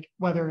go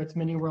whether it's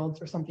many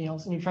worlds or something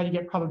else, and you try to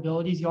get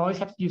probabilities, you always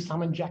have to do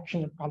some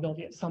injection of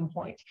probability at some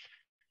point.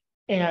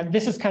 And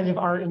this is kind of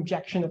our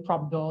injection of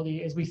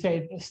probability, is we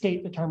say the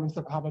state determines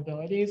the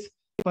probabilities.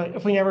 But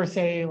if we never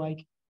say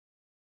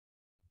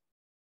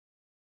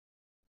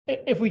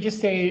if we just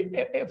say,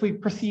 if we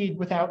proceed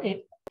without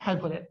it, how to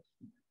put it?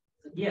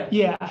 Yeah.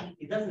 Yeah.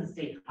 It doesn't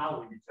say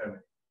how we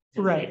determine.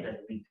 Right.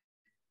 That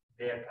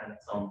they're kind of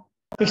some.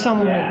 There's some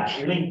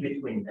link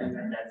between them,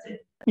 and that's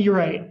it. You're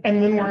right.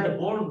 And then the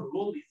Born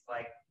rule is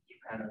you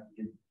kind of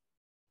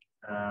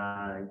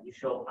you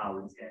show how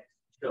it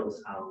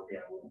shows how they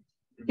are.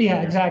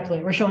 Yeah,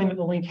 exactly. We're showing that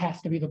the link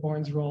has to be the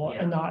Born's rule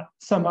and not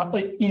some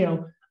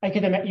you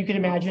could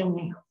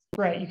imagine,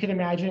 right? You could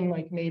imagine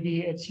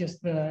maybe it's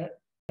just a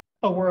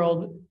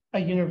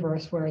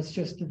universe where it's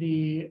just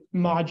the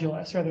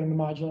modulus rather than the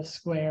modulus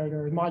squared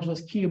or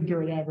modulus cubed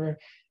or whatever,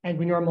 and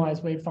we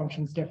normalize wave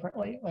functions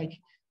differently.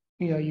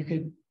 You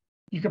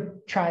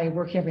could try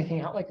working everything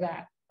out like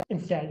that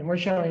instead, and we're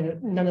showing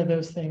that none of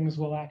those things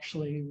will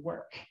actually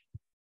work.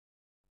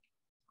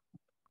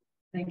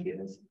 Thank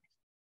you.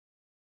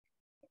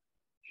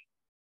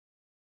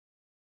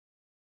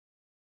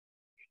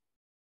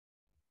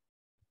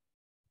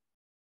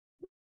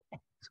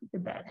 So we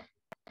did that.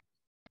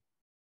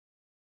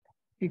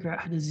 Figure out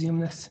how to zoom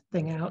this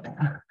thing out.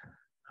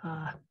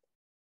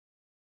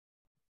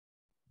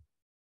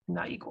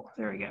 Not equal.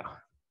 There we go.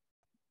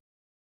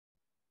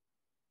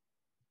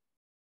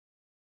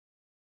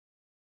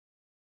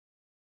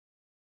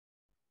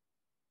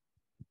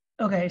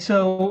 Okay,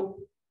 so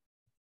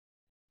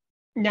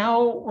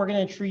now we're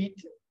going to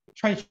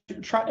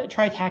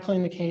try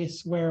tackling the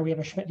case where we have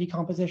a Schmidt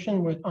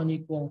decomposition with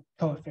unequal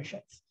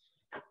coefficients.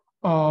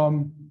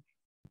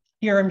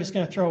 Here I'm just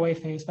going to throw away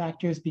phase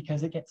factors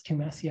because it gets too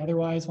messy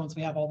otherwise once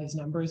we have all these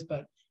numbers,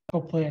 but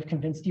hopefully I've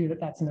convinced you that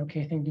that's an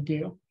okay thing to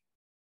do.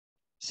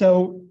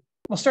 So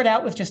we'll start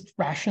out with just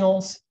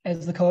rationals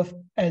as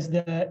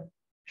the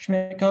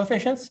Schmidt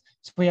coefficients.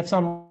 So we have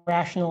some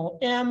rational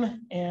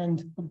m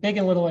and big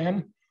and little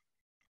m.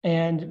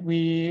 And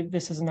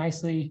this is a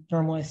nicely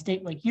normalized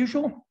state like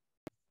usual.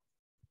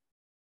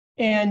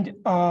 And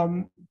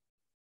I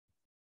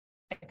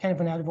kind of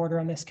went out of order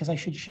on this because I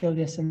should show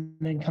this and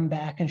then come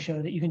back and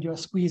show that you can do a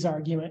squeeze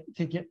argument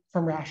to get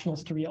from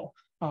rationals to real.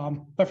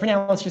 But for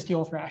now, let's just deal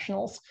with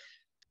rationals.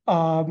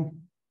 And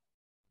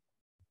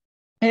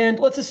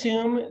let's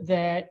assume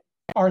that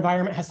our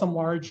environment has some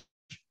large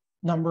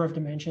number of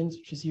dimensions,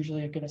 which is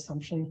usually a good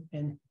assumption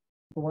in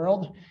the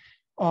world.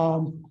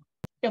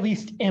 At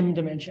least m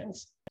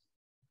dimensions,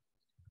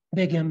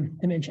 big M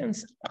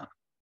dimensions.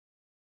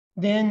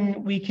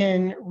 Then we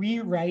can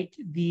rewrite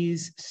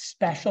these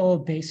special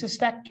basis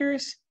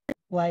vectors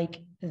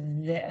like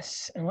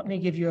this. And let me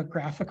give you a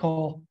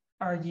graphical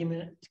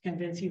argument to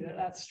convince you that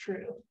that's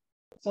true.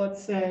 So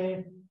let's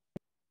say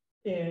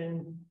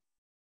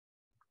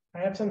I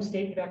have some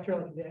state vector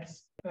like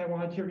this, and I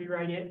wanted to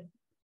rewrite it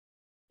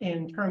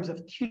in terms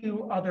of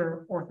two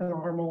other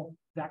orthonormal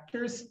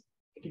vectors.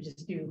 I could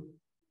just do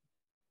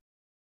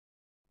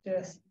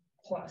this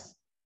plus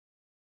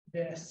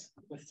this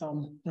with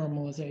some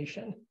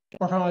normalization.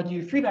 Or if I want to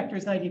do three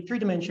vectors, then I do three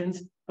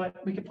dimensions, but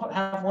we could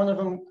have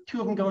two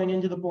of them going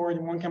into the board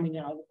and one coming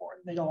out of the board.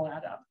 They'd all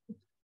add up.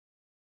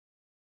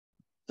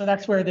 So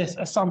that's where this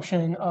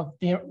assumption of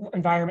the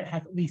environment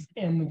has at least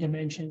m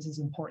dimensions is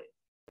important.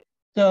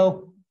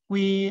 So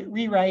we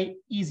rewrite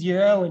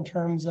E0 in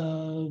terms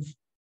of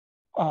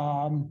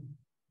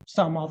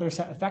some other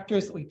set of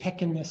vectors that we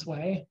pick in this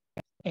way.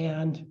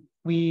 And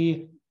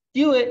we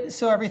do it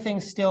so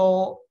everything's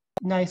still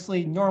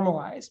nicely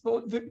normalized.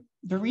 But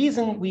the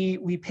reason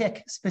we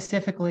pick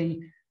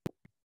specifically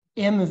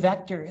m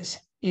vectors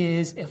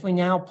is if we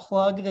now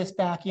plug this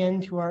back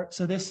into our,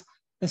 so this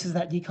is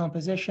that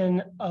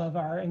decomposition of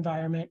our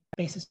environment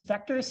basis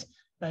vectors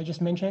that I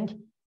just mentioned.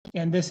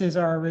 And this is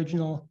our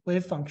original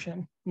wave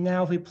function.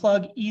 Now, if we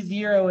plug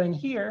E0 in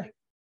here,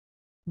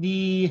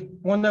 the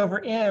 1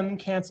 over m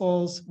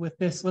cancels with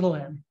this little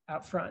m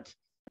out front.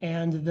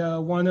 And the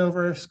 1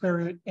 over square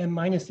root m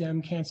minus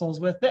m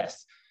cancels with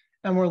this.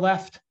 And we're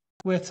left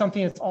with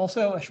something that's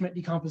also a Schmidt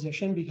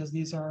decomposition because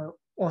these are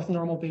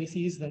orthonormal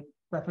bases that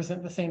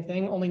represent the same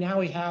thing. Only now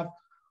we have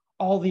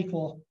all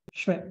equal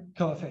Schmidt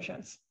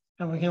coefficients.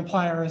 And we can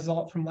apply our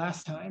result from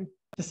last time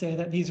to say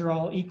that these are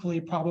all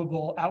equally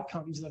probable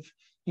outcomes of,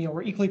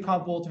 we're equally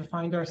probable to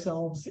find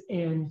ourselves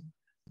in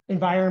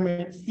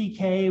environment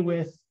CK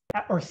with,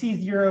 or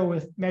C0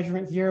 with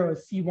measurement 0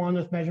 as C1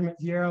 with measurement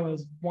 0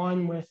 as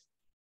 1 with,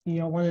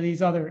 one of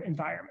these other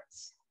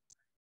environments.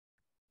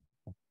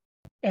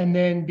 And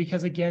then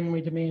because again, we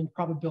demand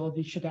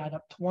probability should add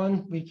up to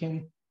 1, we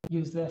can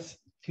use this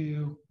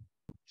to,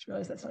 just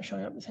realize that's not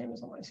showing up the same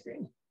as on my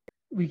screen.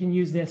 We can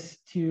use this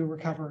to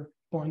recover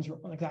Born's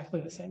rule in exactly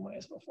the same way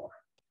as before.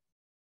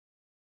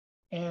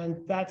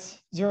 And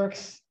that's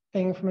Zurich's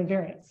thing from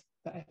invariance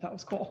that I thought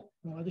was cool.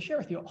 I wanted to share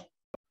with you all.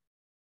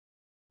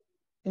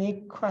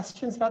 Any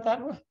questions about that?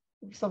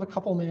 We still have a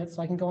couple minutes,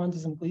 so I can go on to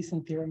some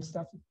Gleason theorem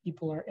stuff if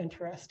people are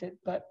interested.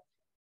 But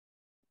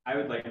I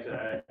would like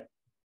to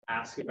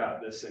ask about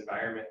this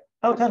environment.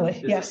 Oh, totally.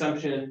 This yes.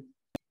 assumption.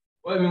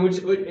 Well, I mean, which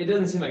it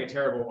doesn't seem like a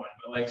terrible one,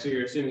 but like, so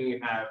you're assuming you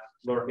have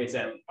lowercase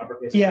m,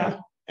 uppercase m,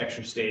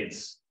 extra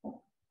states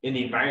in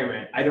the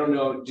environment. I don't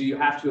know. Do you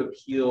have to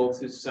appeal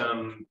to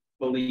some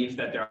belief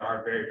that there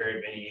are very,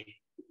 very many,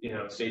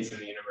 states in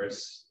the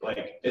universe?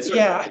 Like, it's sort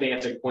of a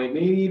pedantic point,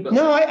 maybe. But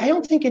no, I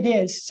don't think it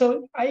is.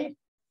 So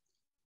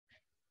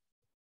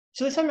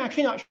this I'm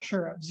actually not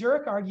sure of.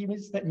 Zurich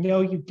argues that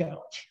no, you don't.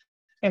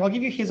 And I'll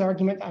give you his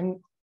argument.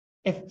 I'm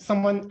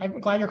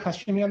glad you're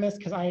questioning me on this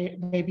because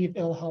maybe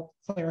it'll help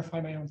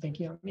clarify my own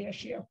thinking on the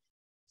issue.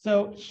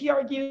 So he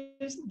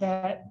argues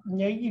that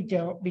no, you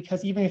don't,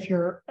 because even if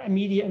your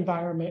immediate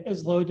environment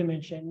is low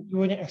dimension, you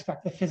wouldn't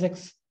expect the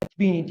physics to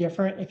be any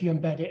different if you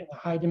embed it in a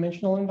high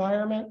dimensional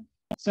environment.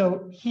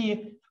 So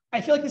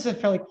I feel like this is a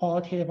fairly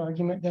qualitative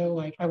argument though.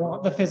 Like I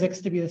want the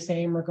physics to be the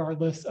same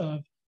regardless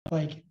of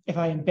like, if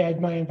I embed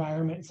my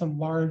environment in some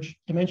large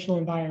dimensional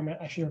environment,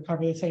 I should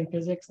recover the same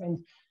physics.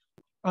 And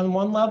on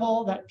one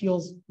level that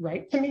feels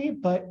right to me,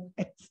 but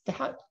it's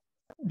not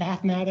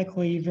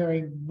mathematically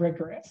very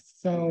rigorous.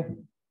 So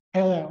I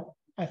don't know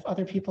if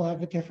other people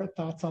have different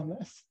thoughts on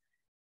this,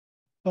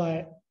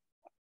 but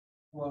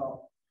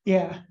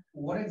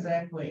what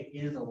exactly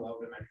is a low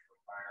dimensional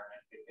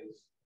environment?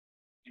 Because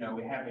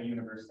we have a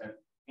universe that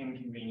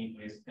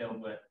inconveniently is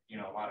filled with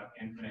a lot of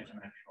infinite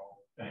dimensional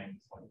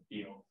things like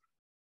fields.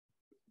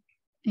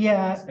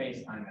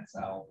 Space-time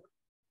itself.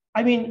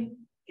 I mean,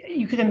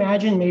 you could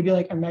imagine maybe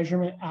like a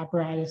measurement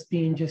apparatus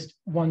being just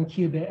one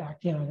qubit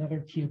acting on another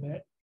qubit,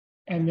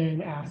 and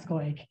then ask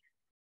like,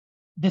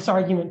 this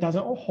argument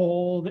doesn't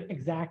hold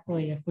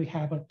exactly if we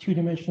have a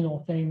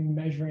two-dimensional thing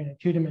measuring a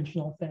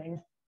two-dimensional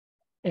thing.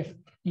 If,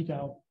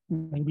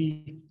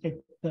 maybe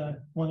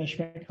the one of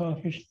Schmidt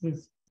coefficients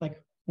is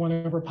like 1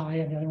 over pi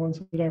and the other one's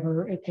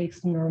whatever it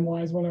takes to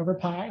normalize 1 over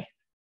pi.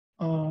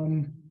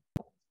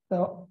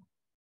 So.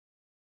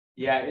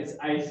 Yeah,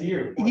 I see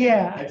your point.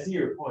 Yeah. I see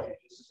your point.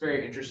 It's just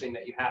very interesting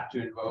that you have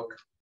to invoke,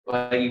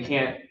 like you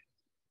can't,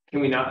 can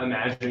we not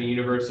imagine a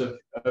universe of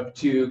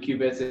 2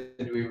 qubits?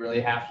 And do we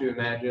really have to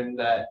imagine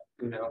that,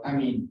 I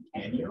mean,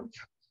 can you?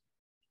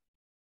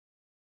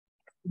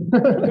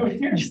 Well,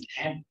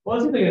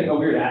 it's something a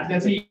weird ask.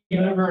 That's a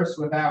universe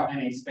without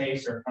any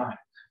space or time.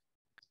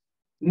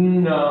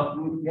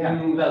 No,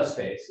 without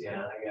space,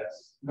 yeah, I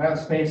guess. Without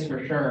space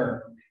for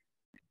sure.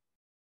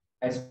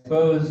 I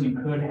suppose you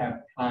could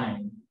have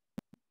time.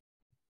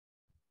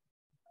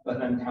 But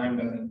then time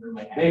doesn't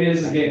really happen. Maybe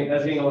that's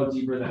getting a little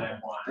deeper than I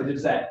want. It's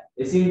just that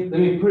it seems,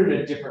 let me put it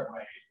a different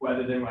way,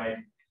 whether than my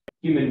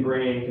human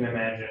brain can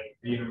imagine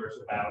the universe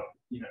without,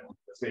 the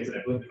space that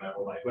I've lived in my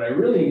whole life. What I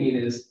really mean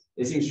is,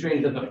 it seems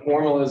strange that the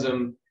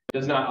formalism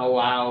does not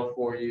allow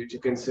for you to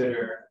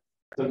consider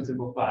some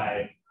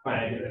simplified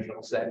finite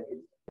dimensional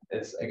setting.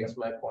 Is, I guess,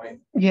 my point.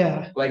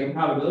 Yeah. Like in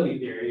probability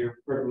theory, you're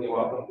perfectly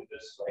welcome to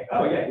just like,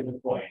 oh yeah, here's a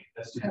point.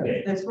 That's too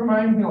big. It's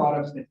reminding me a lot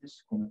of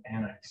statistical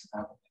mechanics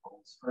about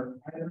for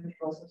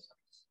high-dimensional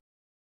systems.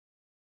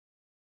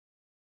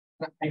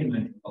 Not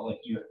high-dimensional, but like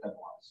you have a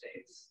lot of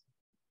states.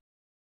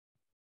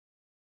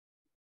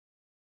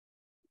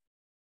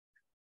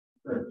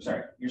 Or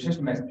sorry, your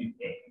system has to be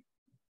big.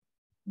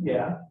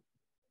 Yeah.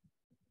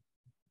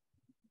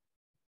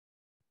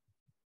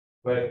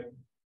 But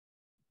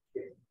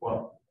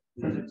Well,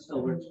 Because it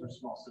still works for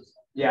small systems.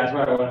 yeah, that's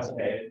what I want to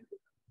say.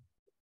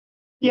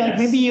 Yeah, like Yes.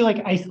 maybe you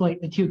like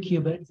isolate the two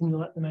qubits and you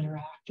let them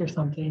interact or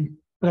something,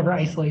 whatever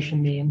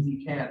isolation means.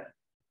 You can't,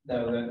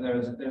 though,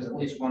 there's at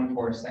least one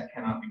force that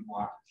cannot be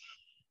blocked.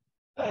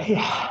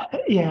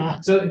 Yeah.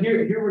 So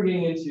here we're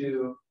getting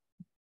into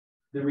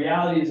the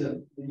realities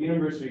of the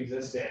universe we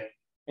exist in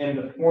and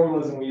the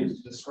formalism we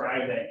use to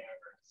describe that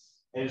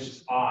universe. And it's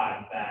just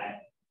odd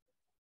that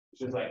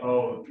it's just like,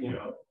 oh, you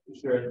know,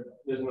 sure,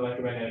 there's an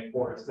electromagnetic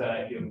force that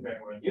I feel in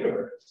the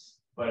universe,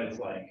 but it's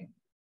like,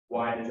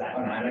 why does that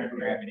matter?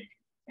 Gravity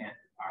can't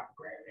block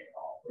gravity at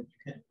all. You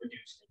can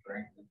reduce the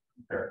strength.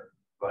 Sure,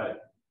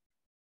 but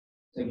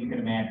So you can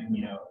imagine,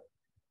 you know,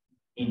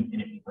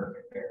 infinitely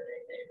perfect Faraday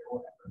cage or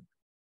whatever.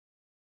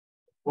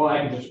 well,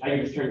 I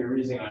can just turn your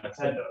reasoning on its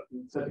head though.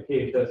 Such a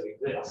cage doesn't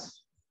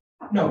exist.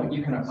 No, but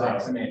you can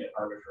approximate it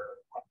arbitrarily.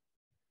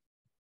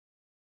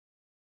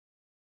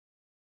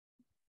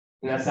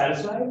 And that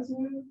satisfies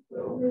you?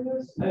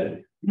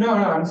 No,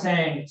 I'm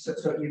saying, so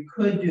you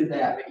could do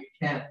that, but you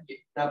can't,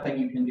 nothing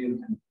you can do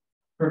can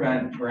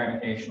prevent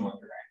gravitational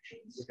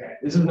interactions. Okay,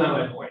 this is not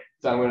my point.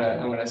 So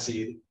I'm gonna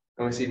see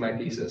my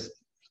thesis.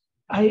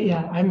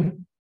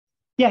 I'm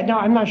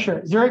not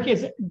sure. Zurich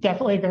is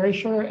definitely very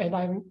sure, and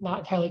I'm not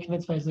entirely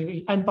convinced by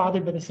Zurich. I'm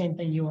bothered by the same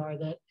thing you are,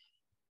 that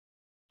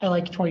I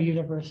like toy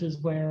universes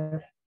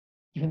where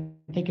you can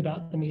think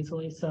about them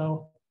easily.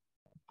 So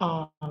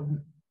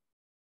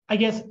I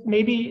guess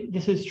maybe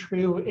this is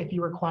true if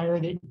you require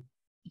that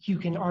you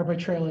can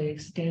arbitrarily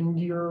extend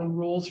your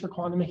rules for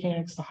quantum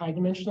mechanics to high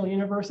dimensional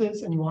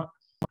universes and you want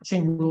the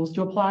same rules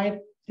to apply,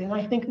 then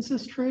I think this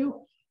is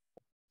true.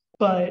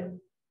 But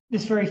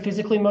this very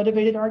physically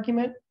motivated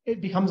argument,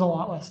 it becomes a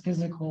lot less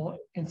physical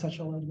in such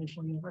a low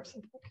dimensional universe, I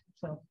think.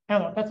 So I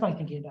don't know, that's my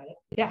thinking about it.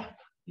 Yeah.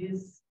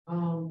 Is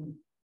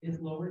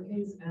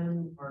lowercase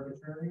m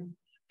arbitrary?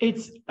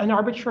 It's an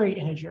arbitrary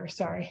integer,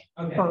 sorry,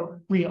 Okay.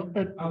 or real,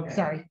 Okay.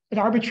 sorry, an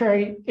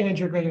arbitrary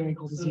integer greater than or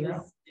equal to So 0.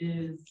 this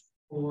is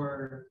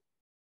for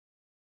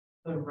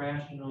the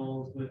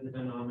rationals with the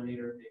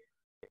denominator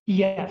big.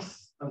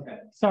 Yes, Okay.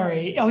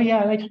 sorry. Oh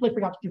yeah, and I totally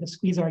forgot to do the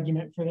squeeze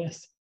argument for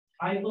this.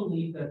 I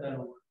believe that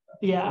that'll work.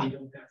 Yeah. So you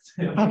don't have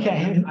to-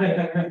 Okay.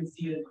 I can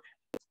see it.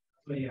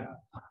 But yeah.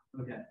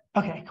 Okay.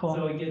 Okay, cool.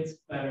 So it gets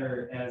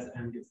better as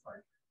m gets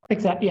larger.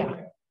 Exactly,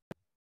 yeah.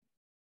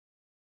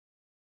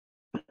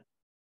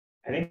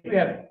 I think we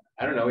have,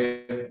 I don't know,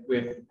 we have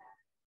Good.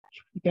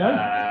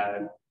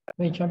 Let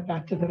me jump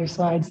back to the other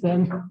slides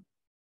then.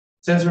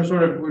 since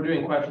we're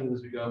doing questions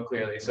as we go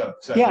clearly, so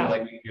I Yeah. feel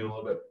like we can do a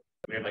little bit,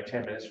 we have like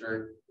 10 minutes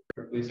for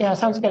please. Yeah,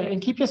 sounds good.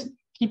 And keep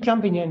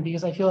jumping in,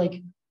 because I feel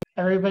like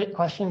everybody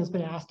questions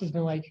been asked has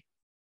been like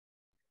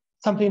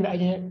something that I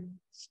didn't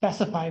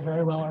specify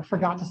very well or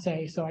forgot to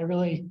say. So I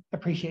really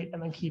appreciate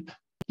them and keep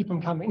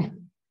them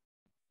coming.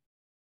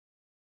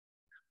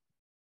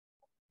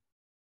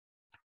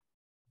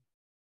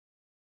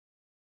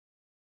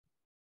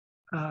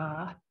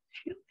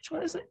 Which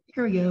one is it?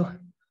 Here we go.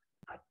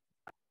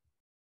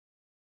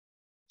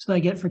 So I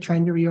get for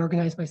trying to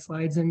reorganize my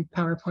slides in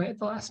PowerPoint at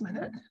the last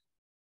minute.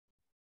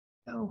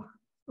 Oh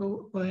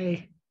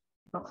boy.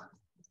 Oh,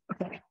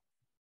 okay.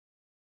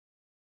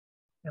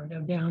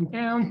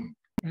 Down.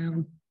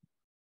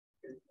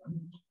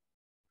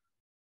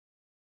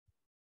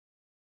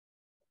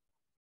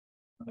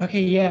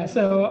 Okay, yeah.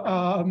 So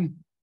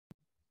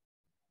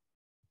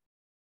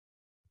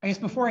I guess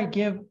before I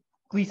give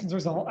Gleason's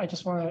result, I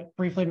just want to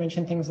briefly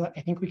mention things that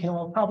I think we can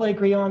all probably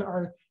agree on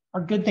are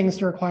good things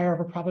to require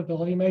of a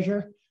probability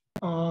measure.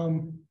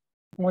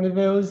 One of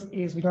those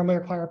is we normally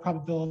require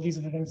probabilities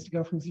of events to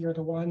go from 0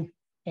 to 1,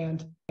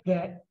 and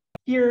that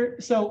here.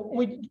 So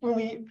when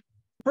we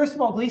first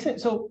of all, Gleason.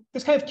 So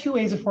there's kind of two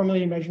ways of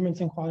formulating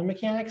measurements in quantum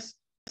mechanics.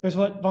 There's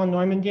what von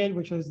Neumann did,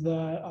 which was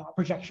the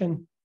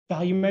projection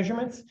value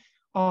measurements,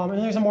 and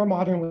there's a more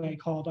modern way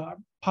called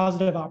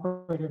positive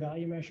operator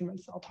value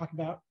measurements. I'll talk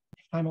about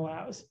if time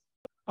allows.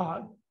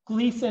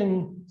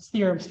 Gleason's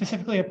theorem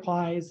specifically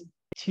applies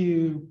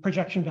to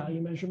projection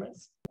value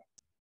measurements,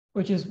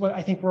 which is what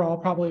I think we're all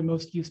probably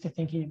most used to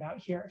thinking about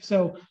here.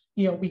 So,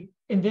 we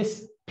in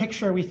this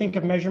picture, we think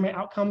of measurement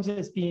outcomes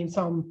as being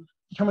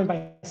determined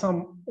by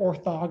some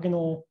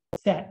orthogonal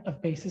set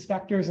of basis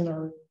vectors in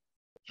our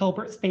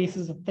Hilbert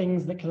spaces of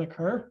things that could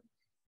occur.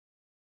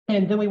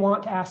 And then we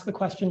want to ask the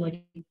question,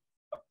 like,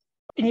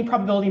 any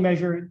probability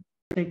measure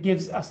that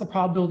gives us the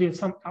probability of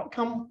some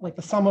outcome, like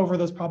the sum over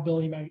those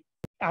probability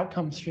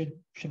outcomes should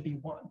be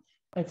 1.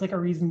 It's like a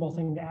reasonable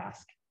thing to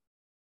ask.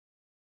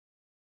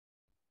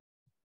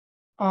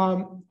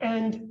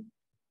 And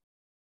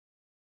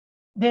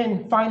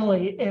then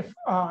finally, if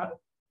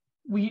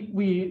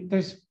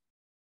there's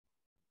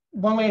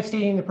one way of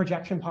stating the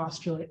projection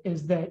postulate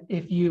is that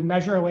if you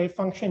measure a wave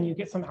function, you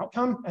get some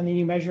outcome, and then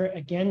you measure it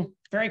again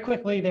very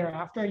quickly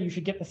thereafter, you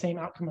should get the same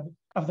outcome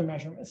of the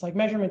measurements. Like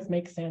measurements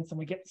make sense, and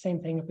we get the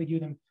same thing if we do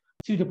them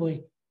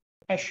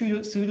at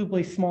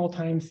suitably small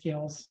time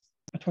scales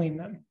between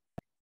them.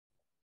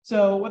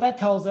 So what that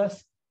tells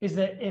us is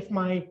that if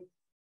my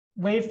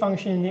wave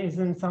function is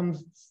in some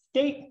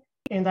state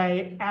and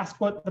I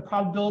ask what the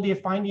probability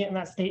of finding it in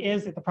that state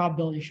is, that the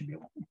probability should be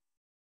 1.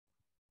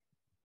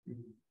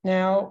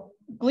 Now,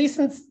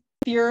 Gleason's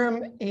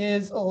theorem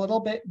is a little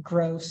bit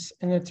gross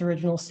in its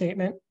original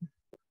statement.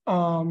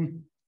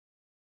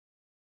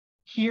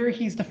 Here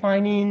he's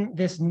defining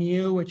this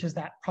mu, which is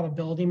that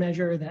probability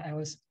measure that I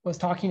was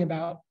talking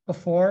about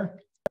before.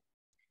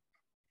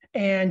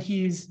 And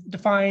he's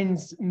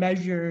defines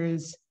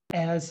measures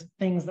as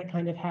things that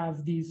kind of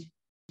have these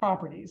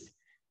properties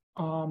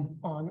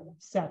on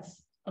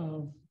sets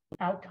of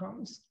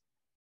outcomes.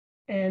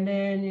 And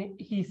then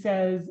he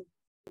says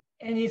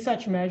any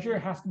such measure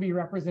has to be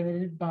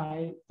represented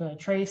by the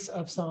trace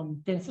of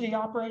some density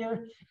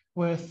operator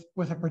with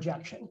a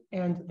projection.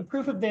 And the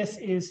proof of this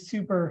is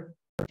super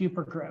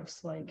duper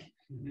gross. Like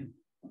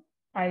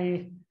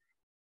I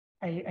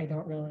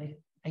don't really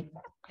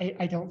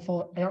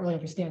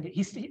understand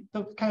it.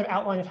 The kind of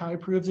outline of how he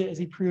proves it is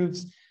he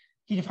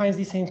defines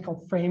these things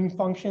called frame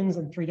functions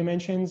in 3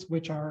 dimensions,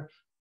 which are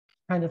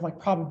kind of like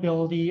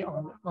probability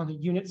on a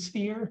unit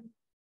sphere.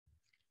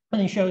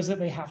 And he shows that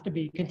they have to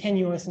be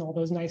continuous and all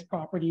those nice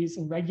properties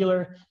and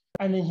regular.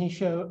 And then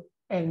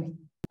and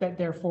that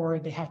therefore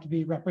they have to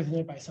be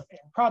represented by some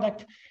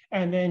product.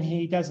 And then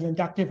he does an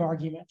inductive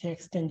argument to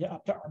extend it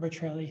up to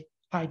arbitrarily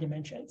high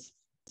dimensions.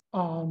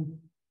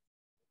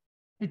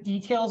 The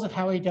details of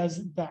how he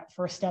does that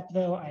first step,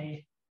 though,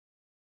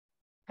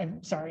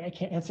 I'm sorry, I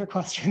can't answer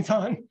questions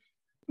on.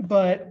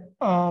 But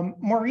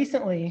more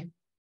recently,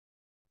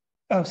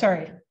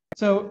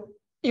 So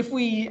if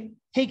we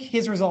take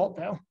his result,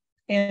 though,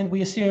 and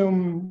we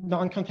assume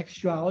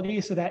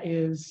non-contextuality, so that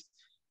is,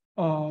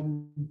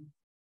 what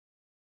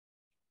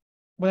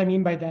I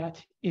mean by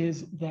that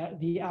is that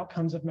the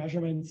outcomes of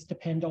measurements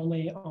depend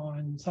only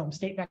on some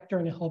state vector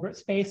in a Hilbert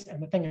space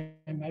and the thing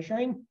I'm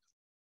measuring.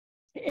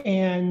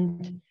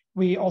 And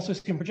we also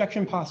assume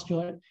projection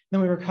postulate,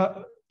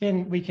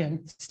 then we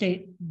can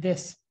state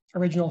this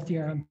original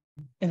theorem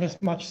in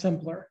this much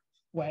simpler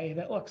way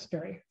that looks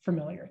very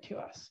familiar to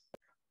us.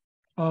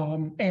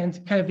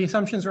 And kind of the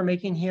assumptions we're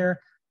making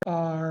here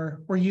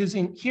we're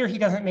using, here he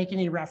doesn't make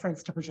any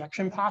reference to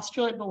projection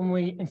postulate, but when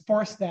we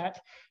enforce that,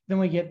 then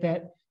we get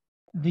that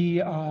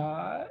the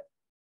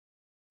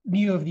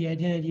mu of the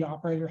identity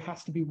operator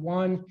has to be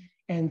 1.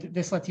 And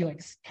this lets you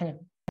like kind of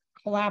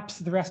collapse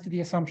the rest of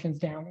the assumptions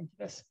down into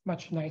this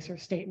much nicer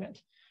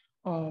statement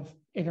of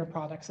inner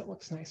products that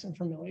looks nice and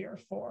familiar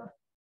for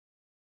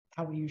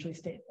how we usually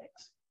state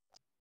things.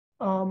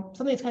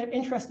 Something that's kind of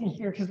interesting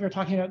here, because we were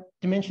talking about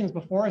dimensions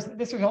before, is that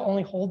this result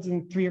only holds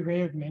in 3 or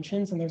greater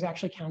dimensions, and there's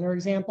actually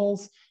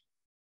counterexamples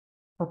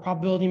for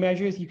probability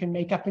measures you can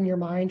make up in your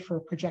mind for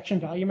projection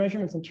value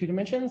measurements in 2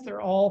 dimensions. They're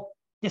all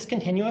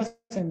discontinuous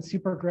and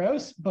super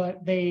gross,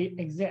 but they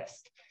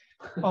exist.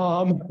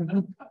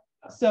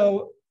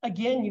 So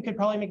again, you could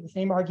probably make the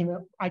same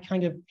argument I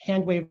kind of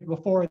hand waved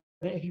before,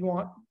 that if you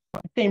want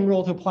the same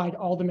rule to apply to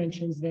all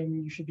dimensions, then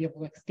you should be able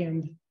to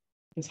extend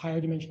this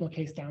higher dimensional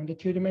case down to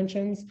 2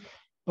 dimensions.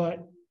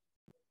 But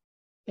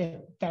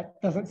if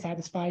that doesn't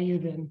satisfy you,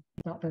 then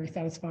it's not very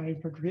satisfying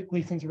for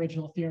Gleason's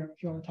original theorem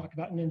if you want to talk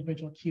about an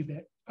individual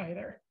qubit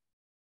either.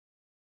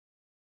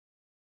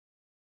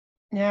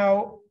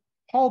 Now,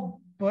 Paul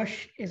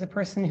Bush is a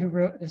person who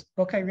wrote this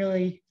book I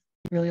really,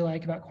 really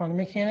like about quantum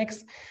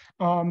mechanics.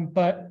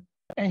 And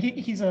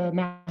he's a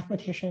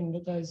mathematician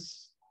that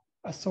does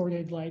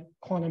assorted like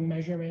quantum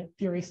measurement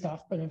theory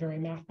stuff, but in a very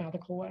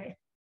mathematical way.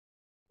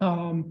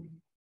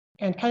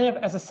 And kind of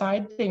as a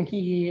side thing,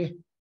 he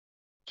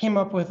came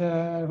up with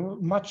a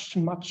much,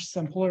 much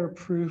simpler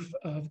proof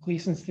of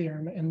Gleason's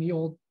theorem in the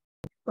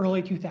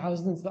early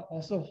 2000s that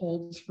also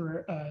holds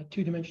for a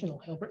 2-dimensional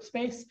Hilbert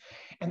space.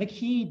 And the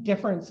key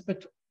difference,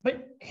 but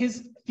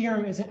his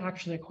theorem isn't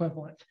actually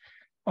equivalent.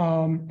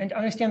 And to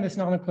understand this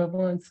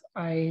non-equivalence,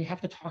 I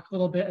have to talk a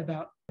little bit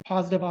about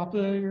positive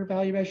operator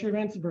value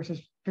measurements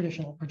versus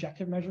traditional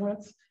projective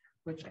measurements,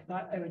 which I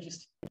thought I would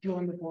just do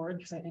on the board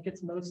because I think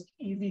it's most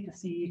easy to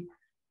see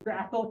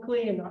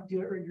graphically and not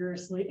do it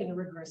rigorously in a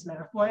rigorous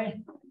math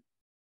way,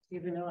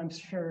 even though I'm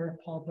sure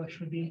Paul Bush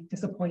would be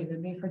disappointed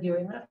in me for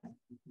doing that.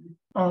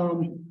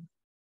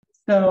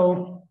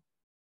 So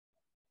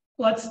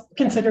let's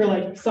consider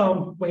like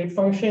some wave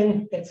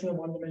function that's in a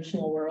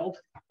 1-dimensional world.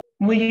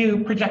 When we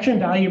do projection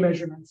value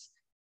measurements,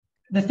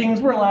 the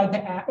things we're allowed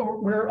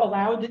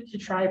to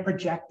try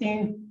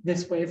projecting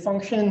this wave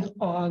function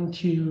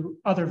onto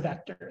other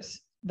vectors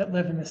that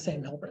live in the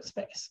same Hilbert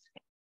space.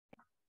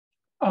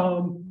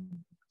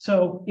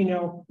 So,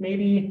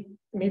 maybe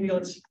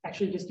let's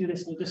actually just do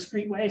this in a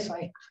discrete way. So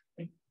I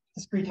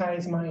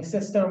discretize my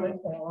system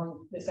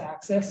along this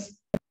axis.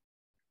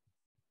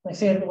 I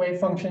say that the wave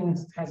function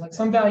has like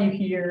some value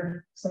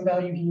here, some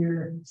value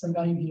here, some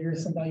value here,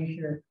 some value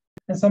here,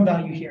 and some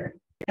value here.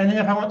 And then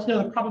if I want to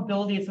know the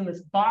probability it's in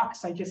this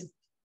box, I just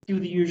do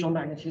the usual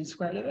magnitude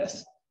squared of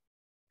this.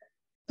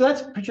 So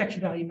that's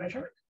projection value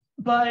measurement.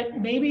 But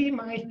maybe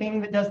my thing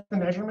that does the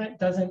measurement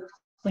doesn't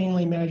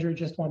cleanly measure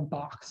just one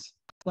box.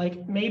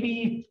 Like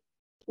maybe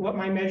what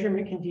my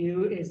measurement can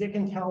do is it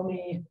can tell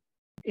me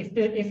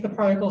if the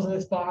particle's in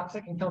this box,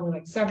 it can tell me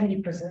like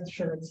 70%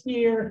 sure it's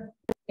here,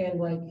 and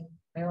like,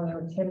 I don't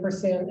know,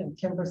 10% and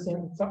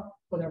 10%,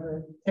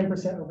 whatever,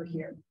 10% over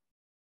here.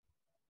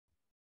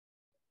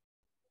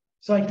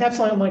 So like that's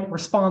my like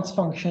response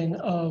function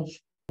of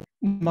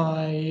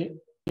my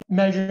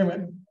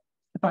measurement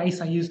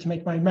device I use to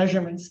make my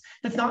measurements.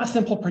 It's not a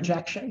simple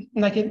projection,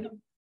 and I can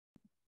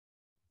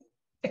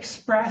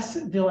express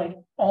the like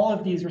all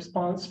of these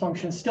response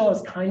functions still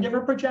as kind of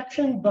a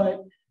projection,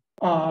 but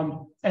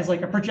as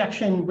like a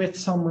projection with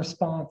some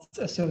response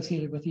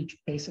associated with each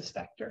basis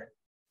vector.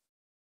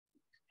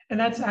 And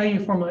that's how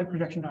you formulate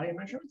projection value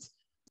measurements.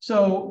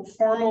 So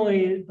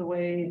formally, the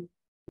way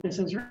this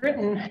is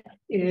written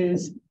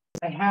is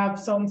I have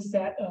some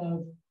set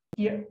of,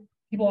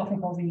 people often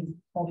call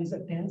these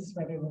events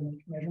rather than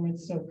like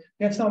measurements. So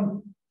we have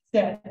some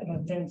set of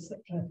events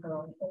that can occur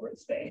on forward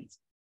space.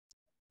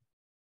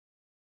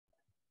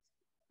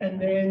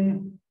 And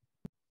then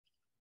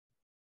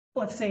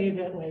let's say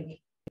that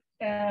like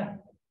F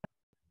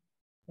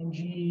and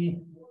G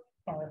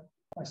are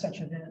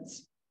such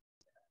events.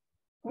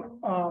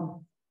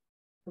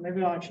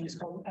 Maybe I'll actually just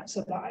call them F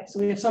sub I. So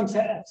we have some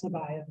set F sub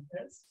I of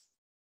events.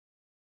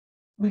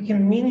 We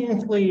can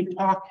meaningfully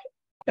talk,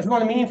 if we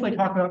want to meaningfully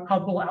talk about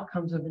probable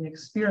outcomes of an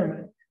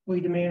experiment, we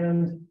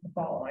demand the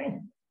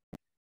following.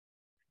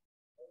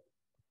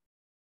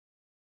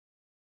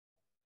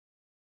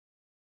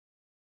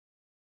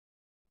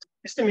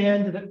 Just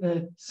demand that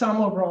the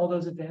sum over all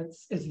those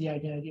events is the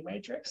identity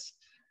matrix.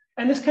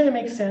 And this kind of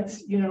makes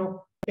sense, you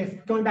know,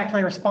 if going back to my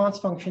response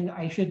function,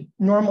 I should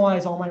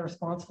normalize all my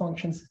response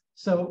functions.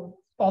 So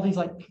all these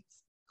like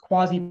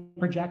quasi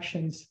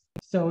projections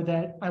so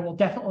that I will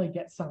definitely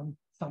get some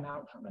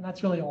outcome. And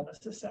that's really all this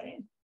is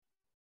saying.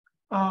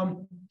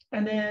 And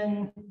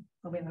then,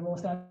 oh wait, I'm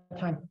almost out of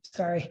time.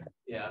 Sorry.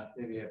 Yeah,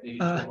 maybe just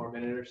 1 more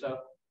minute or so.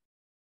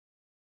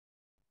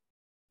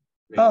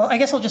 Oh, I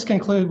guess I'll just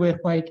conclude with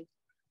like,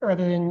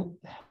 rather than,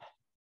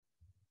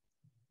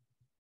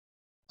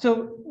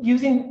 so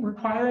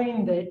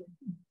requiring that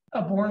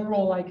a Born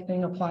rule-like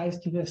thing applies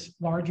to this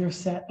larger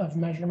set of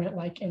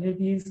measurement-like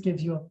entities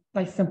gives you a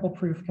nice simple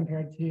proof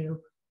compared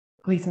to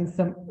Gleason's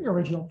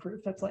original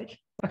proof that's like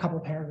a couple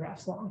of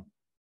paragraphs long.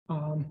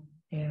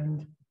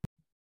 And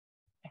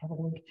I have a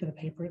link to the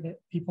paper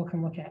that people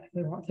can look at if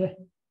they want to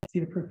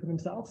see the proof for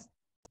themselves.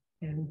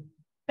 And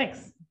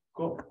thanks.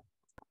 Cool.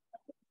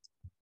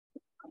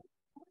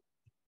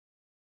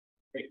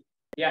 Great.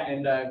 Yeah,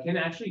 and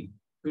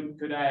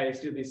could I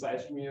steal these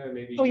slides from you and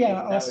maybe I'll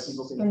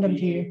people can send them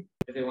to you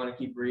if they want to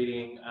keep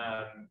reading.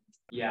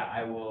 Yeah,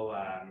 I will.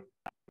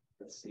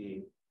 Let's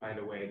see, find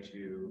a way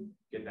to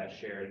get that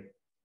shared.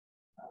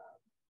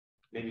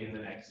 Maybe in the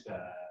next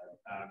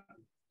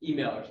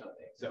email or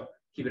something. So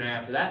keep an eye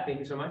out for that. Thank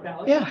you so much,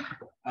 Alex. Yeah.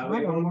 We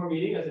have one more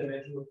meeting, as I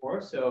mentioned before,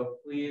 so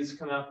please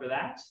come out for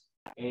that.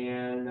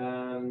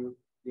 And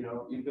you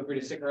know, you feel free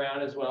to stick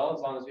around as well, as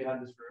long as we have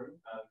this room.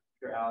 I'm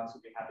sure Alex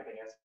would be happy to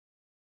answer